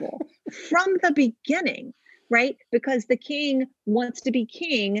terrible from the beginning, right? Because the king wants to be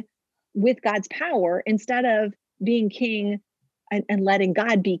king with God's power instead of being king and letting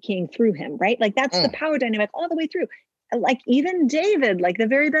God be king through him, right? Like that's the power dynamic all the way through. Like even David, like the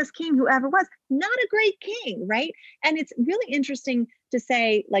very best king who ever was, not a great king, right? And it's really interesting to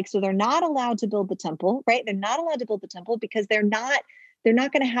say, like, so they're not allowed to build the temple, right? They're not allowed to build the temple because they're not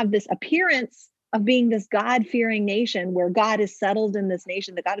going to have this appearance of being this God-fearing nation where God is settled in this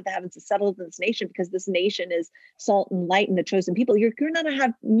nation. The God of the heavens is settled in this nation because this nation is salt and light and the chosen people. You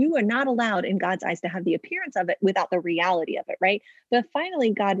are not allowed in God's eyes to have the appearance of it without the reality of it, right? But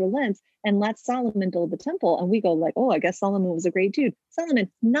finally, God relents and lets Solomon build the temple. And we go like, oh, I guess Solomon was a great dude.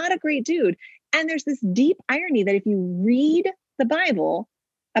 Solomon, not a great dude. And there's this deep irony that if you read the Bible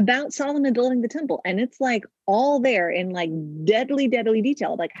about Solomon building the temple, and it's like all there in like deadly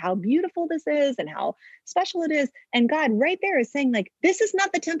detail, like how beautiful this is and how special it is. And God right there is saying like, this is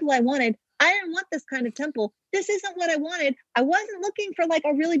not the temple I wanted. I didn't want this kind of temple. This isn't what I wanted. I wasn't looking for like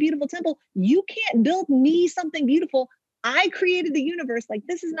a really beautiful temple. You can't build me something beautiful. I created the universe. Like,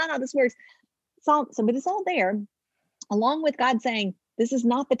 this is not how this works. So but it's all there, along with God saying, this is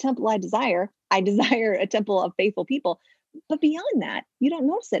not the temple I desire. I desire a temple of faithful people. But beyond that, you don't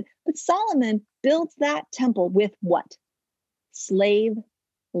notice it. But Solomon builds that temple with what? Slave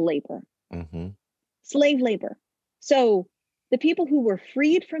labor. Mm-hmm. Slave labor. So the people who were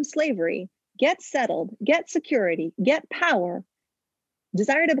freed from slavery get settled, get security, get power,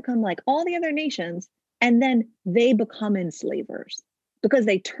 desire to become like all the other nations, and then they become enslavers because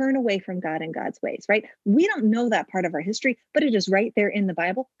they turn away from God and God's ways, right? We don't know that part of our history, but it is right there in the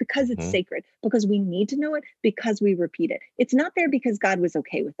Bible because it's sacred, because we need to know it, because we repeat it. It's not there because God was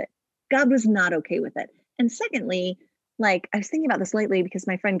okay with it. God was not okay with it. And secondly, like I was thinking about this lately because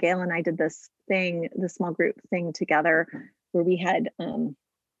my friend Gail and I did this thing, the small group thing together where we had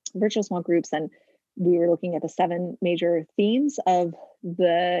virtual small groups and we were looking at the 7 major themes of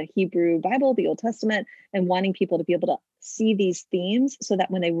the Hebrew Bible, the Old Testament, and wanting people to be able to see these themes so that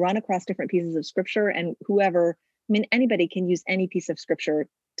when they run across different pieces of scripture and anybody can use any piece of scripture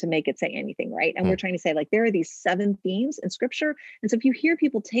to make it say anything, right? And we're trying to say like, there are these 7 themes in scripture. And so if you hear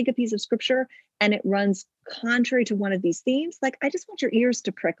people take a piece of scripture and it runs contrary to one of these themes, like, I just want your ears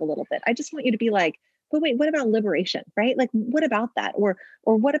to prick a little bit. I just want you to be like, but wait, what about liberation, right? Like, what about that? Or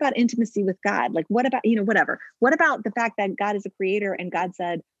what about intimacy with God? Like, what about, whatever. What about the fact that God is a creator and God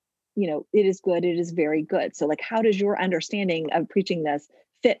said, it is good, it is very good. So like, how does your understanding of preaching this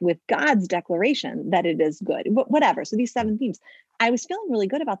fit with God's declaration that it is good? Whatever. So these 7 themes, I was feeling really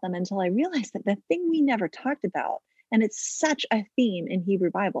good about them until I realized that the thing we never talked about, and it's such a theme in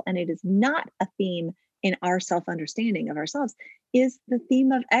Hebrew Bible, and it is not a theme in our self-understanding of ourselves, is the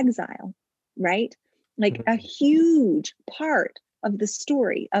theme of exile, right? Like a huge part of the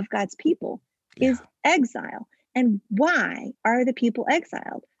story of God's people is exile. And why are the people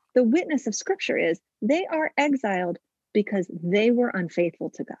exiled? The witness of scripture is they are exiled because they were unfaithful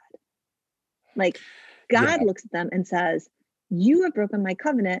to God. Like God looks at them and says, you have broken my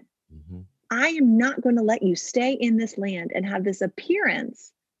covenant. I am not going to let you stay in this land and have this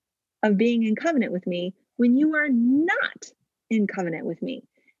appearance of being in covenant with me when you are not in covenant with me.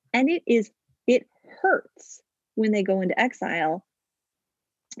 And it hurts when they go into exile,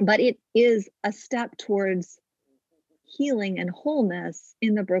 but it is a step towards healing and wholeness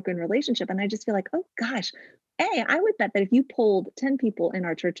in the broken relationship. And I just feel like, oh gosh, I would bet that if you polled 10 people in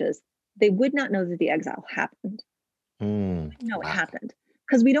our churches, they would not know that the exile happened. It happened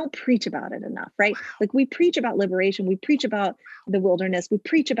because we don't preach about it enough, right? Like we preach about liberation, we preach about the wilderness, we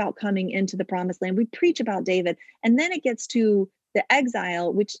preach about coming into the promised land, we preach about David, and then it gets to the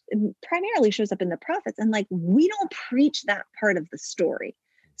exile, which primarily shows up in the prophets. And like, we don't preach that part of the story.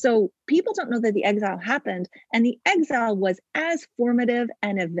 So people don't know that the exile happened, and the exile was as formative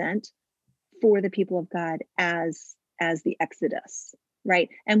an event for the people of God as the Exodus, right?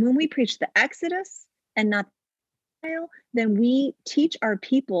 And when we preach the Exodus and not the exile, then we teach our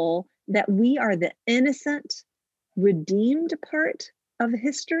people that we are the innocent, redeemed part of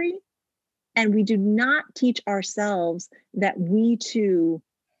history. And we do not teach ourselves that we too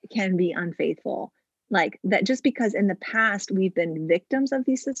can be unfaithful. Like that just because in the past we've been victims of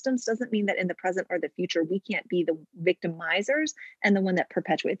these systems doesn't mean that in the present or the future we can't be the victimizers and the one that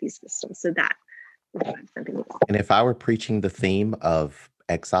perpetuate these systems. So that is what I'm thinking about. And if I were preaching the theme of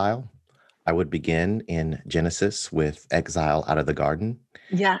exile, I would begin in Genesis with exile out of the garden.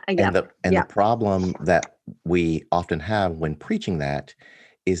 And the problem that we often have when preaching that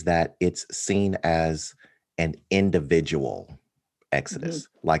is that it's seen as an individual exodus.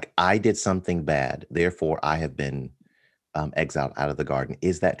 Like I did something bad, therefore I have been exiled out of the garden.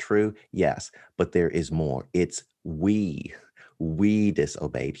 Is that true? Yes, but there is more. It's we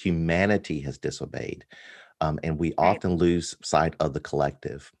disobeyed. Humanity has disobeyed, and we often lose sight of the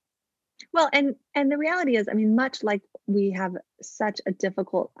collective. Well, and the reality is, I mean, much like we have such a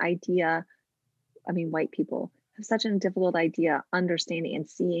difficult idea, I mean, white people have such a difficult idea understanding and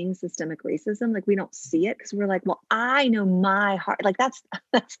seeing systemic racism. Like we don't see it because we're like, well, I know my heart. Like that's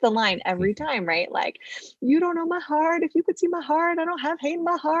that's the line every time, right? Like, you don't know my heart. If you could see my heart, I don't have hate in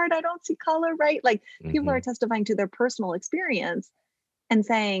my heart. I don't see color, right? Like people are Hmm. testifying to their personal experience and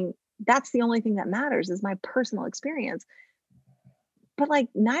saying, that's the only thing that matters is my personal experience. But like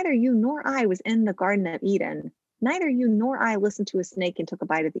neither you nor I was in the Garden of Eden. Neither you nor I listened to a snake and took a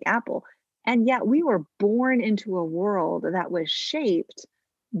bite of the apple. And yet we were born into a world that was shaped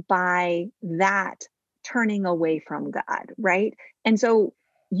by that turning away from God, right? And so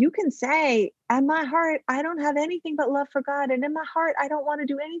you can say, in my heart, I don't have anything but love for God. And in my heart, I don't want to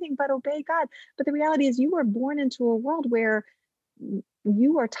do anything but obey God. But the reality is, you were born into a world where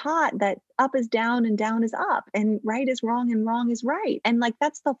you are taught that up is down and down is up, and right is wrong and wrong is right, and like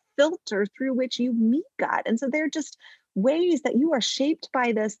that's the filter through which you meet God. And so they're just ways that you are shaped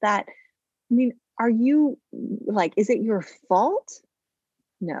by this. That, I mean, are you like, is it your fault?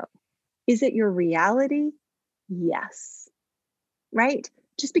 No. Is it your reality? Yes. Right?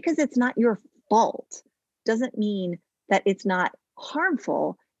 Just because it's not your fault doesn't mean that it's not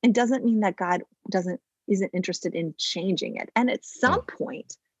harmful, and doesn't mean that God doesn't isn't interested in changing it. And at some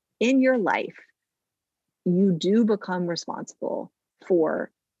point in your life, you do become responsible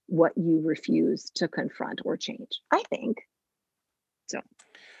for what you refuse to confront or change, I think. So,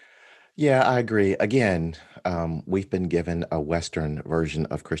 Yeah, I agree. Again, we've been given a Western version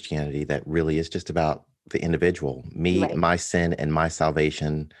of Christianity that really is just about the individual, me, right. my sin, and my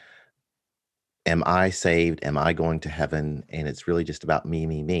salvation. Am I saved? Am I going to heaven? And it's really just about me,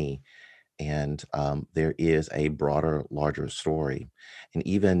 me, me. And there is a broader, larger story. And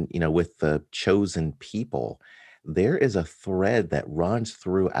even, with the chosen people, there is a thread that runs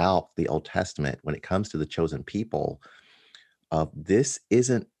throughout the Old Testament when it comes to the chosen people of this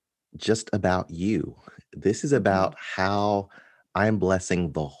isn't just about you. This is Mhm. about how I'm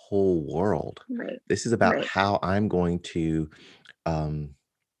blessing the whole world. Right. This is about Right. how I'm going to um,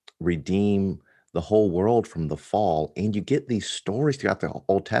 redeem the whole world from the fall. And you get these stories throughout the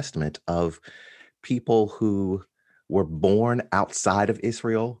Old Testament of people who were born outside of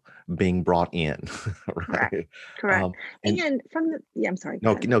Israel being brought in, Correct. right? Correct. And And from the, yeah, I'm sorry,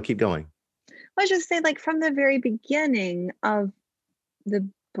 go no, ahead. no, keep going. I was just saying, like, from the very beginning of the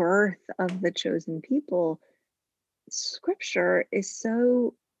birth of the chosen people, scripture is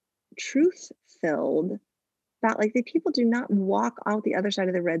so truth filled that, like, the people do not walk out the other side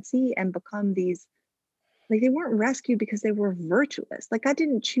of the Red Sea and become these, like, they weren't rescued because they were virtuous. Like, God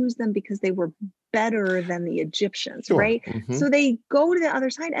didn't choose them because they were better than the Egyptians, Sure. right? So they go to the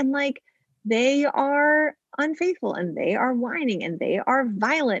other side and, like, they are unfaithful and they are whining and they are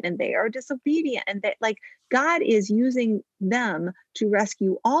violent and they are disobedient. And that, like, God is using them to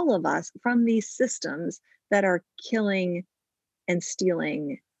rescue all of us from these systems that are killing and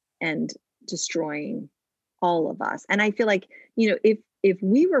stealing and destroying all of us. And I feel like, if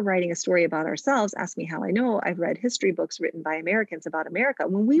we were writing a story about ourselves, ask me how I know. I've read history books written by Americans about America.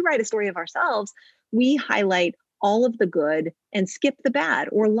 When we write a story of ourselves, we highlight all of the good and skip the bad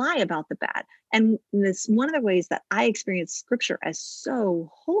or lie about the bad. And this, one of the ways that I experience scripture as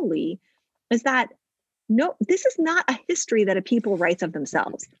so holy, is that, no, this is not a history that a people writes of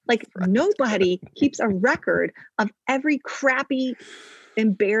themselves. Like, Right. nobody keeps a record of every crappy,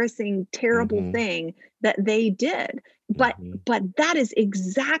 embarrassing, terrible Hmm. thing that they did. but Hmm. but that is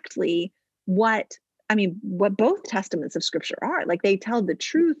exactly what, I mean, what both testaments of scripture are. Like, they tell the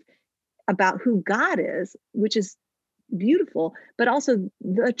truth about who God is, which is beautiful, but also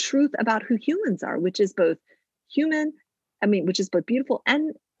the truth about who humans are, which is both human, I mean, which is both beautiful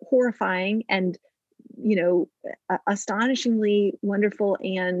and horrifying, and, you know astonishingly wonderful,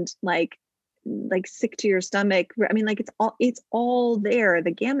 and like sick to your stomach. I mean, like, it's all there,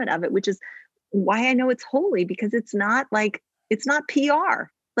 the gamut of it, which is why I know it's holy, because it's not like, it's not PR.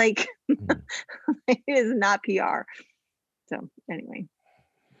 Like, it is not PR. So anyway.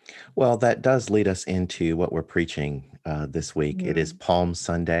 Well, that does lead us into what we're preaching this week. It is Mm, Palm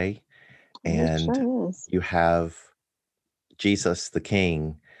Sunday, it and sure is. you have Jesus the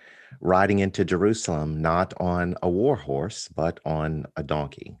King riding into Jerusalem, not on a war horse, but on a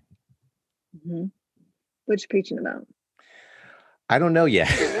donkey. Hmm. What you preaching about? I don't know yet.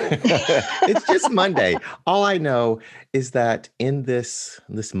 It's just Monday. All I know is that in this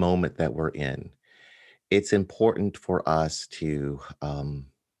moment that we're in, it's important for us to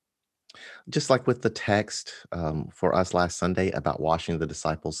just like with the text for us last Sunday about washing the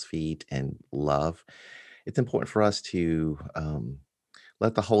disciples' feet and love. It's important for us to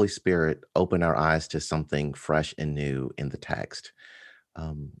let the Holy Spirit open our eyes to something fresh and new in the text.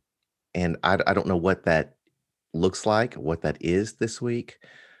 Um, and I don't know what that looks like, what that is this week.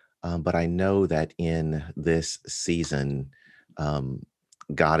 But I know that in this season, um,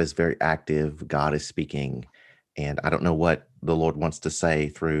 God is very active, God is speaking. And I don't know what the Lord wants to say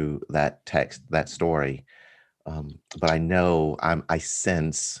through that text, that story. But I know I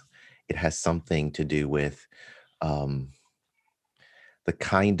sense it has something to do with um, the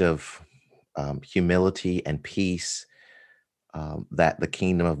kind of humility and peace that the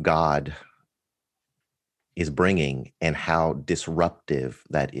kingdom of God is bringing, and how disruptive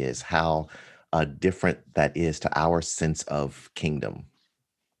that is, how different that is to our sense of kingdom.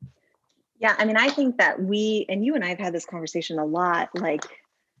 Yeah, I mean, I think that we, and you and I have had this conversation a lot. Like,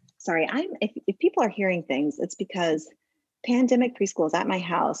 sorry, if people are hearing things, it's because pandemic preschool is at my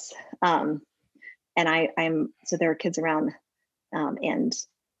house, and I'm so there are kids around, and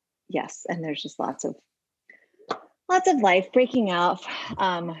yes, and there's just lots of life breaking out.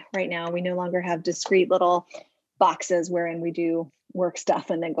 Right now, we no longer have discrete little boxes wherein we do work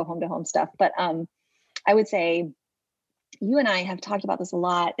stuff and then go home to home stuff. But I would say you and I have talked about this a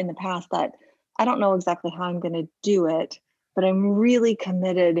lot in the past, that I don't know exactly how I'm going to do it, but I'm really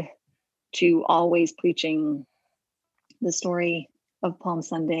committed to always preaching the story of Palm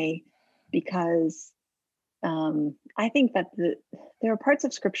Sunday, because I think that there are parts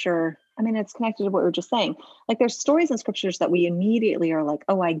of scripture. I mean, it's connected to what we were just saying. Like, there's stories in scriptures that we immediately are like,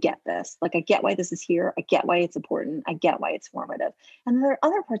 oh, I get this. Like, I get why this is here. I get why it's important. I get why it's formative. And there are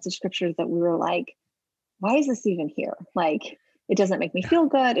other parts of scriptures that we were like, why is this even here? Like, it doesn't make me feel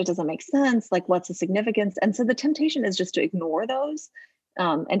good. It doesn't make sense. Like, what's the significance? And so the temptation is just to ignore those,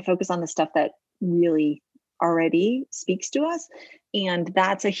 and focus on the stuff that really already speaks to us. And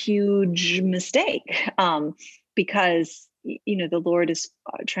that's a huge mistake, because the Lord is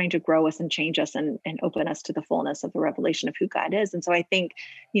trying to grow us and change us, and open us to the fullness of the revelation of who God is. And so I think,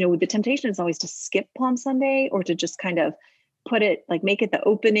 the temptation is always to skip Palm Sunday, or to just kind of put it, like, make it the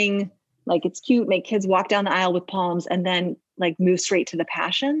opening, like, it's cute, make kids walk down the aisle with palms, and then like move straight to the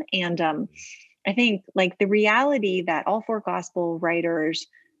passion. And I think, like, the reality that all four gospel writers,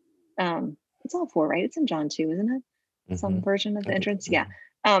 it's all four, right? It's in John too, isn't it? Mm-hmm. Some version of the entrance. Yeah.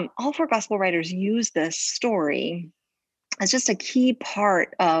 All four gospel writers use this story as just a key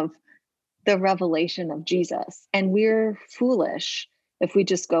part of the revelation of Jesus. And we're foolish if we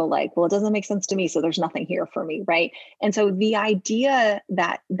just go like, well, it doesn't make sense to me, so there's nothing here for me, right? And so the idea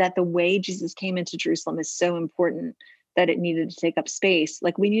that the way Jesus came into Jerusalem is so important that it needed to take up space,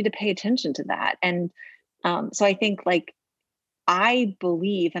 like, we need to pay attention to that. And so I think, like, I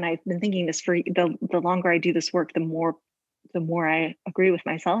believe, and I've been thinking this for the longer I do this work, the more I agree with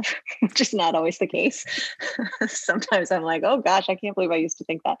myself, which is not always the case. Sometimes I'm like, oh gosh, I can't believe I used to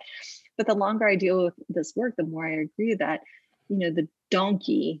think that. But the longer I deal with this work, the more I agree that, the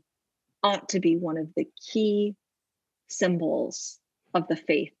donkey ought to be one of the key symbols of the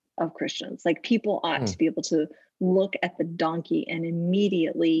faith of Christians. Like, people ought to be able to look at the donkey and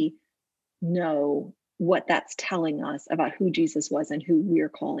immediately know what that's telling us about who Jesus was and who we're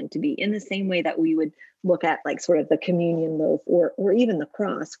calling to be, in the same way that we would look at, like, sort of the communion loaf, or even the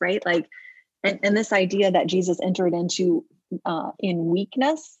cross, right? Like, and this idea that Jesus entered into in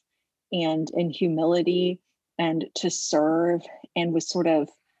weakness and in humility, and to serve, and was sort of,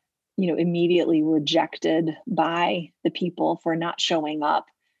 immediately rejected by the people for not showing up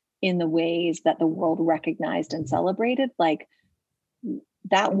in the ways that the world recognized and celebrated. Like,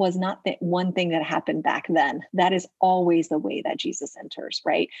 that was not the one thing that happened back then. That is always the way that Jesus enters,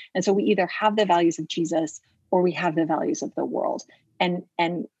 right? And so we either have the values of Jesus, or we have the values of the world. And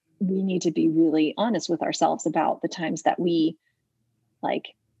we need to be really honest with ourselves about the times that we,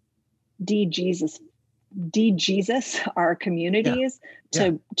 like, de-Jesus our Yeah. communities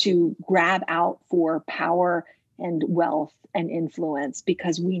Yeah. to grab out for power and wealth and influence,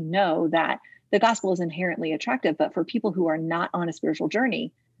 because we know that the gospel is inherently attractive. But for people who are not on a spiritual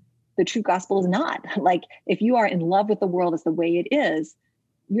journey, the true gospel is not. Like, if you are in love with the world as the way it is,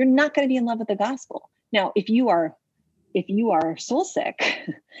 you're not going to be in love with the gospel. Now, if you are soul sick,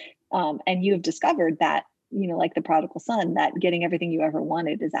 and you have discovered that, like the prodigal son, that getting everything you ever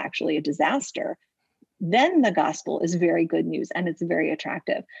wanted is actually a disaster, then the gospel is very good news and it's very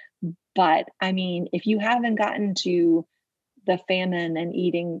attractive. But I mean, if you haven't gotten to the famine and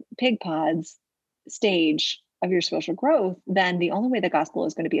eating pig pods stage of your spiritual growth, then the only way the gospel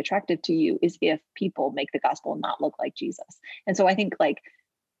is going to be attractive to you is if people make the gospel not look like Jesus. And so I think, like,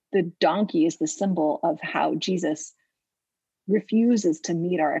 the donkey is the symbol of how Jesus refuses to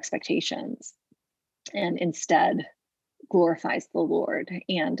meet our expectations and instead glorifies the Lord.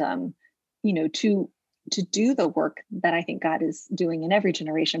 And to do the work that I think God is doing in every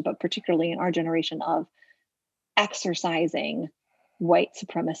generation, but particularly in our generation, of exercising white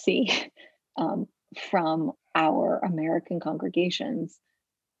supremacy from our American congregations,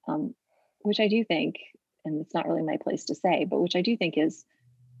 um, which I do think, and it's not really my place to say, but which I do think is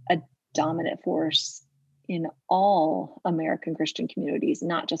a dominant force in all American Christian communities,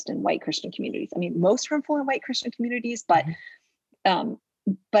 not just in white Christian communities. I mean, most harmful in white Christian communities, um,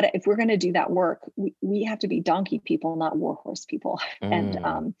 but if we're going to do that work, we have to be donkey people, not war horse people. And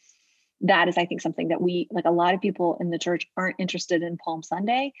Mm. that is, I think, something that we, like, a lot of people in the church aren't interested in Palm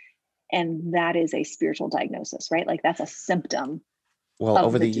Sunday. And that is a spiritual diagnosis, right? Like, that's a symptom Well,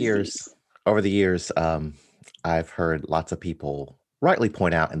 of the disease. over the years, I've heard lots of people rightly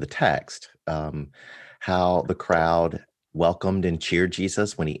point out in the text how the crowd welcomed and cheered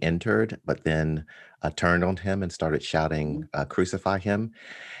Jesus when he entered, but then turned on him and started shouting, "Crucify him!"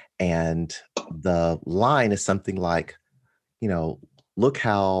 And the line is something like, you know, look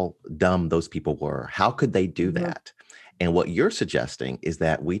how dumb those people were. How could they do Mhm. that? And what you're suggesting is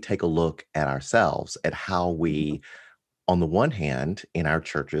that we take a look at ourselves, at how we, on the one hand, in our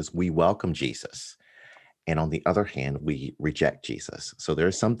churches, we welcome Jesus. And on the other hand, we reject Jesus. So there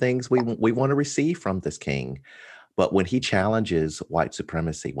are some things we want to receive from this king. But when he challenges white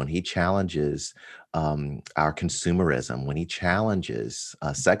supremacy, when he challenges our consumerism, when he challenges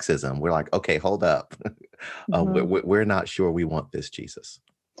sexism, we're like, okay, hold up. Mhm. We're not sure we want this Jesus.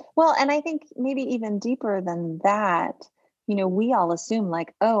 Well, and I think maybe even deeper than that, we all assume,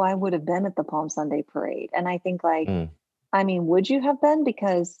 like, oh, I would have been at the Palm Sunday parade. And I think, like, Mm, I mean, would you have been?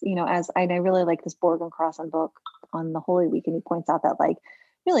 Because, as and I really like this Borg and Crossan book on the Holy Week, and he points out that, like,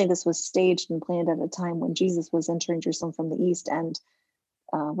 really this was staged and planned at a time when Jesus was entering Jerusalem from the east, and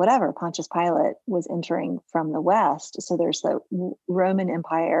whatever, Pontius Pilate was entering from the west. So there's the Roman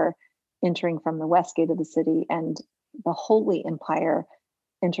Empire entering from the west gate of the city, and the Holy Empire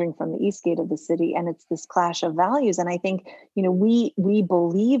entering from the east gate of the city, and it's this clash of values. And I think, we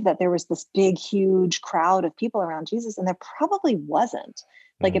believe that there was this big huge crowd of people around Jesus, and there probably wasn't.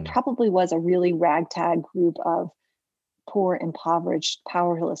 Like, it mm, probably was a really ragtag group of poor, impoverished,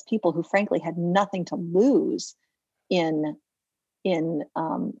 powerless people who frankly had nothing to lose in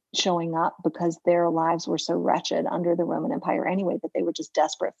showing up, because their lives were so wretched under the Roman Empire anyway, that they were just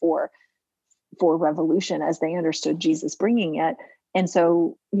desperate for revolution as they understood Jesus bringing it. And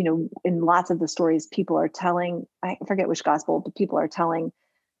so, in lots of the stories, people are telling, I forget which gospel, but people are telling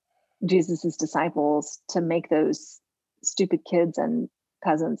Jesus's disciples to make those stupid kids and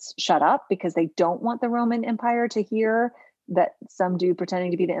peasants shut up, because they don't want the Roman Empire to hear that some dude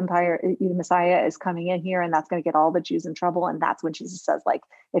pretending to be the Messiah is coming in here, and that's going to get all the Jews in trouble. And that's when Jesus says, like,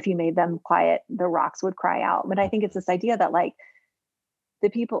 if you made them quiet, the rocks would cry out. But I think it's this idea that, like, the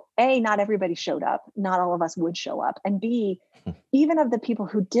people, A, not everybody showed up, not all of us would show up, and B, even of the people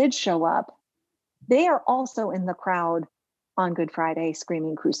who did show up, they are also in the crowd on Good Friday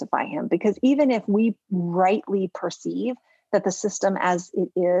screaming, "Crucify him." Because even if we rightly perceive that the system as it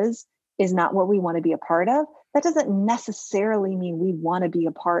is not what we want to be a part of, that doesn't necessarily mean we want to be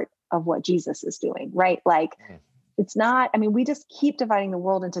a part of what Jesus is doing, right? Like, mm. it's not, I mean, we just keep dividing the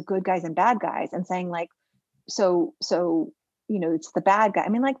world into good guys and bad guys and saying, like, so it's the bad guy. I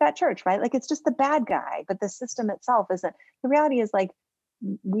mean, like that church, right? Like, it's just the bad guy, but the system itself isn't. The reality is, like,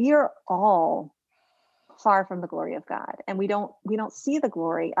 we are all far from the glory of God, and we don't see the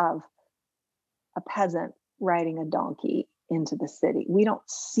glory of a peasant riding a donkey into the city. We don't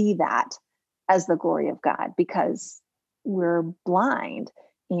see that as the glory of God, because we're blind.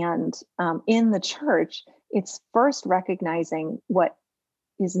 And in the church, it's first recognizing what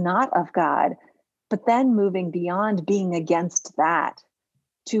is not of God, but then moving beyond being against that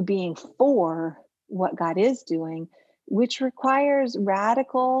to being for what God is doing, which requires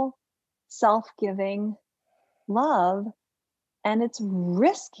radical self-giving love. And it's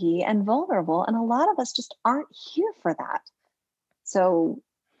risky and vulnerable. And a lot of us just aren't here for that. So,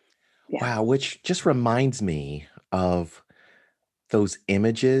 yeah. Wow, which just reminds me of those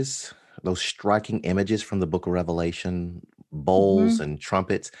images, those striking images from the book of Revelation, bowls Hmm. and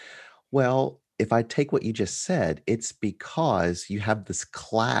trumpets. Well, if I take what you just said, it's because you have this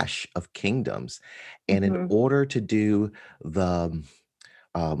clash of kingdoms. And in Hmm. order to do the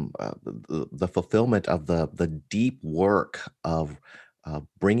the fulfillment of the deep work of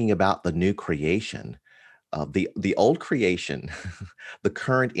bringing about the new creation, the old creation, the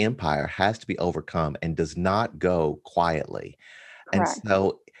current empire has to be overcome and does not go quietly. And Correct.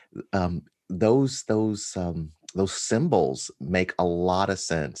 so those symbols make a lot of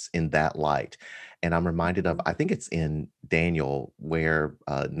sense in that light. And I'm reminded of, Mhm. I think it's in Daniel, where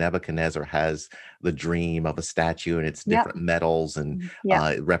Nebuchadnezzar has the dream of a statue, and it's Yep. different metals, and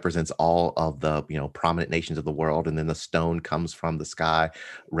Yep. it represents all of the prominent nations of the world. And then the stone comes from the sky,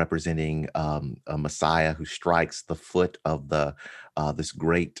 representing a Messiah who strikes the foot of the this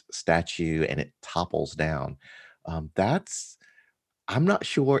great statue, and it topples down. That's I'm not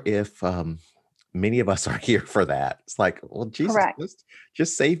sure if many of us are here for that. It's like, well, Jesus, Correct.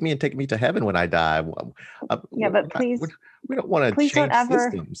 just save me and take me to heaven when I die. Yeah, We're but not, we don't want to please don't change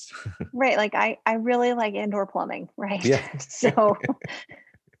ever, systems. right. Like I really like indoor plumbing, right? Yeah. So,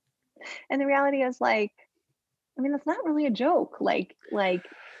 and the reality is like, I mean, that's not really a joke. Like,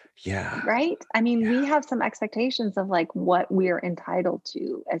 Yeah. right? I mean, Yeah. we have some expectations of like what we're entitled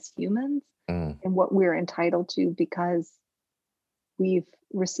to as humans Mm, and what we're entitled to because we've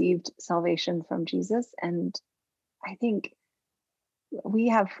received salvation from Jesus. And I think we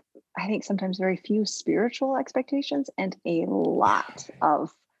have, I think sometimes very few spiritual expectations and a yeah. lot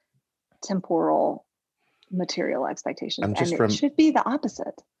of temporal material expectations. I'm And just it from should be the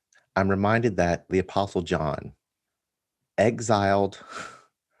opposite. I'm reminded that the Apostle John, exiled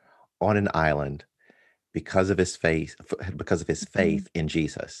on an island because of his Mhm. faith in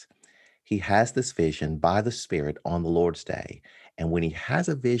Jesus. He has this vision by the Spirit on the Lord's day. And when he has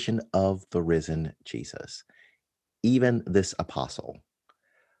a vision of the risen Jesus, even this apostle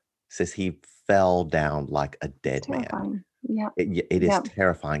says he fell down like a It's dead man. terrifying. Yep. It is Yep.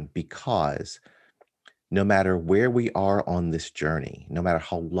 terrifying, because no matter where we are on this journey, no matter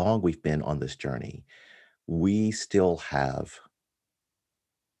how long we've been on this journey, we still have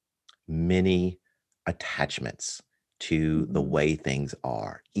many attachments to the Mhm. way things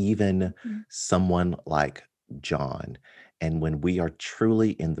are, even Mhm. someone like John. And when we are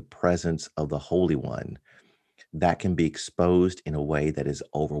truly in the presence of the Holy One, that can be exposed in a way that is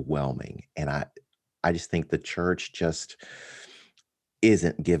overwhelming. And I just think the church just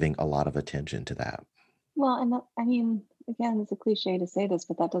isn't giving a lot of attention to that. Well, and that, I mean, again, it's a cliche to say this,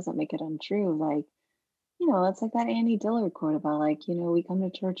 but that doesn't make it untrue. Like, it's like that Annie Dillard quote about like, we come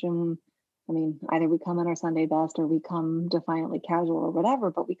to church and I mean, either we come in our Sunday best or we come defiantly casual or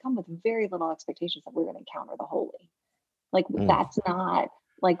whatever, but we come with very little expectations that we're going to encounter the holy. Like Mm, that's not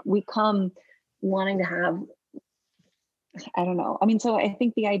like we come wanting to have, I don't know. I mean, so I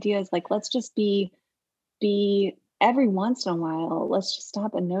think the idea is like let's just be every once in a while, let's just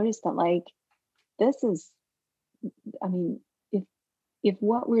stop and notice that like this is I mean, if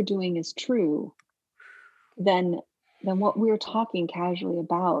what we're doing is true, then what we're talking casually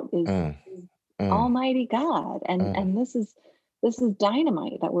about mm, is mm, Almighty God, mm, and this is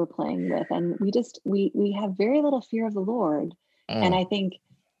dynamite that we're playing with, and we have very little fear of the Lord, and mm, I think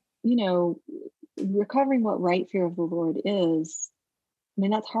you know recovering what right fear of the Lord is. I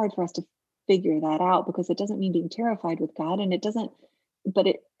mean, that's hard for us to figure that out because it doesn't mean being terrified with God, and it doesn't,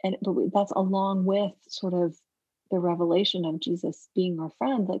 that's along with sort of the revelation of Jesus being our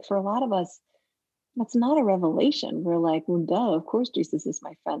friend. Like for a lot of us, that's not a revelation. We're like, well, duh, of course Jesus is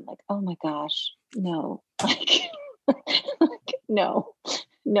my friend. Like, oh my gosh, no, like, no,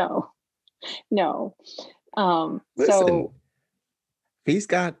 no, no. Listen, So he's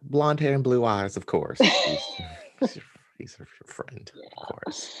got blonde hair and blue eyes, of course. He's your friend, of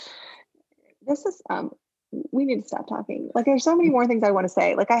course. this is we need to stop talking. Like there's so many more things I want to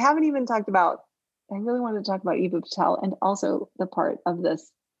say. Like I haven't even talked about I really wanted to talk about Eva Patel and also the part of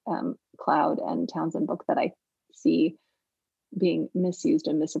this Cloud and Townsend book that I see being misused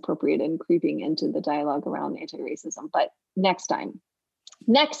and misappropriated and creeping into the dialogue around anti-racism. But next time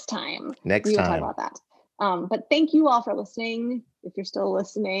Next we will talk time. about that. But thank you all for listening. If you're still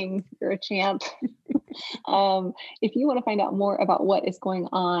listening, you're a champ. If you want to find out more about what is going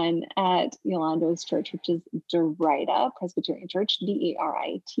on at Yolanda's church, which is Derita Presbyterian Church,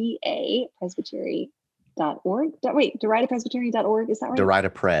 DERITA Presbytery.org. Wait, DeritaPresbyterian.org, is that right?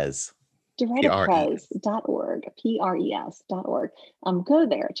 Derita Prez. PRES. DeritaPres.org, PRES.org. Go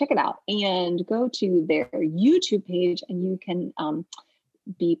there, check it out, and go to their YouTube page, and you can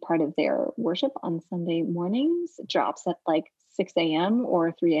be part of their worship on Sunday mornings. It drops at like 6 a.m.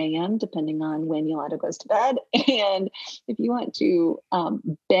 or 3 a.m., depending on when Yolanda goes to bed. And if you want to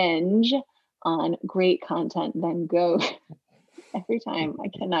binge on great content, then go every time. I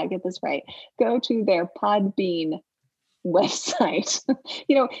cannot get this right. Go to their Podbean website.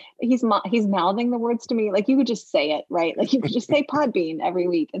 He's mouthing the words to me. Like you could just say it, right? Like you could just say Podbean every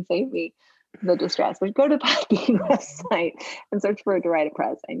week and save me the distress. But go to Podbean website and search for Derita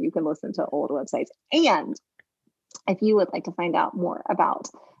Press, and you can listen to old websites. And if you would like to find out more about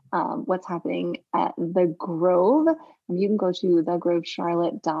what's happening at the Grove. You can go to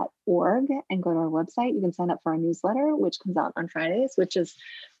thegrovecharlotte.org and go to our website. You can sign up for our newsletter, which comes out on Fridays, which is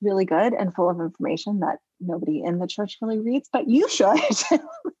really good and full of information that nobody in the church really reads, but you should.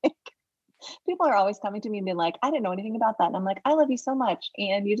 Like, people are always coming to me and being like, I didn't know anything about that. And I'm like, I love you so much.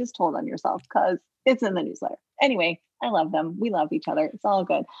 And you just told on yourself because it's in the newsletter. Anyway, I love them. We love each other. It's all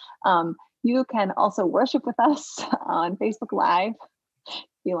good. You can also worship with us on Facebook Live.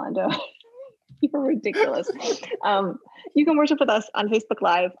 Yolanda, you're ridiculous. You can worship with us on Facebook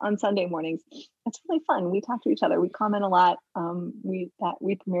Live on Sunday mornings. It's really fun. We talk to each other. We comment a lot. We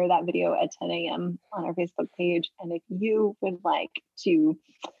premiere that video at 10 a.m. on our Facebook page. And if you would like to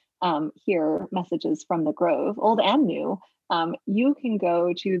hear messages from the Grove, old and new, you can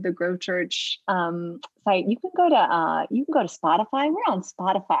go to the Grove Church site. You can go to Spotify. We're on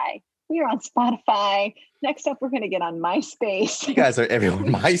Spotify. We are on Spotify. Next up, we're going to get on MySpace. You guys are everywhere.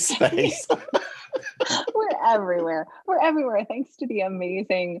 MySpace. We're everywhere. We're everywhere. Thanks to the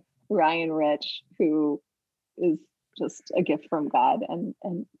amazing Ryan Rich, who is just a gift from God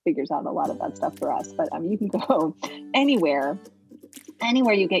and figures out a lot of that stuff for us. But you can go anywhere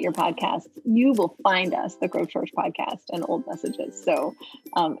you get your podcasts, you will find us, the Grove Church Podcast and Old Messages. So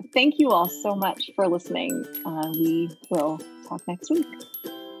thank you all so much for listening. We will talk next week.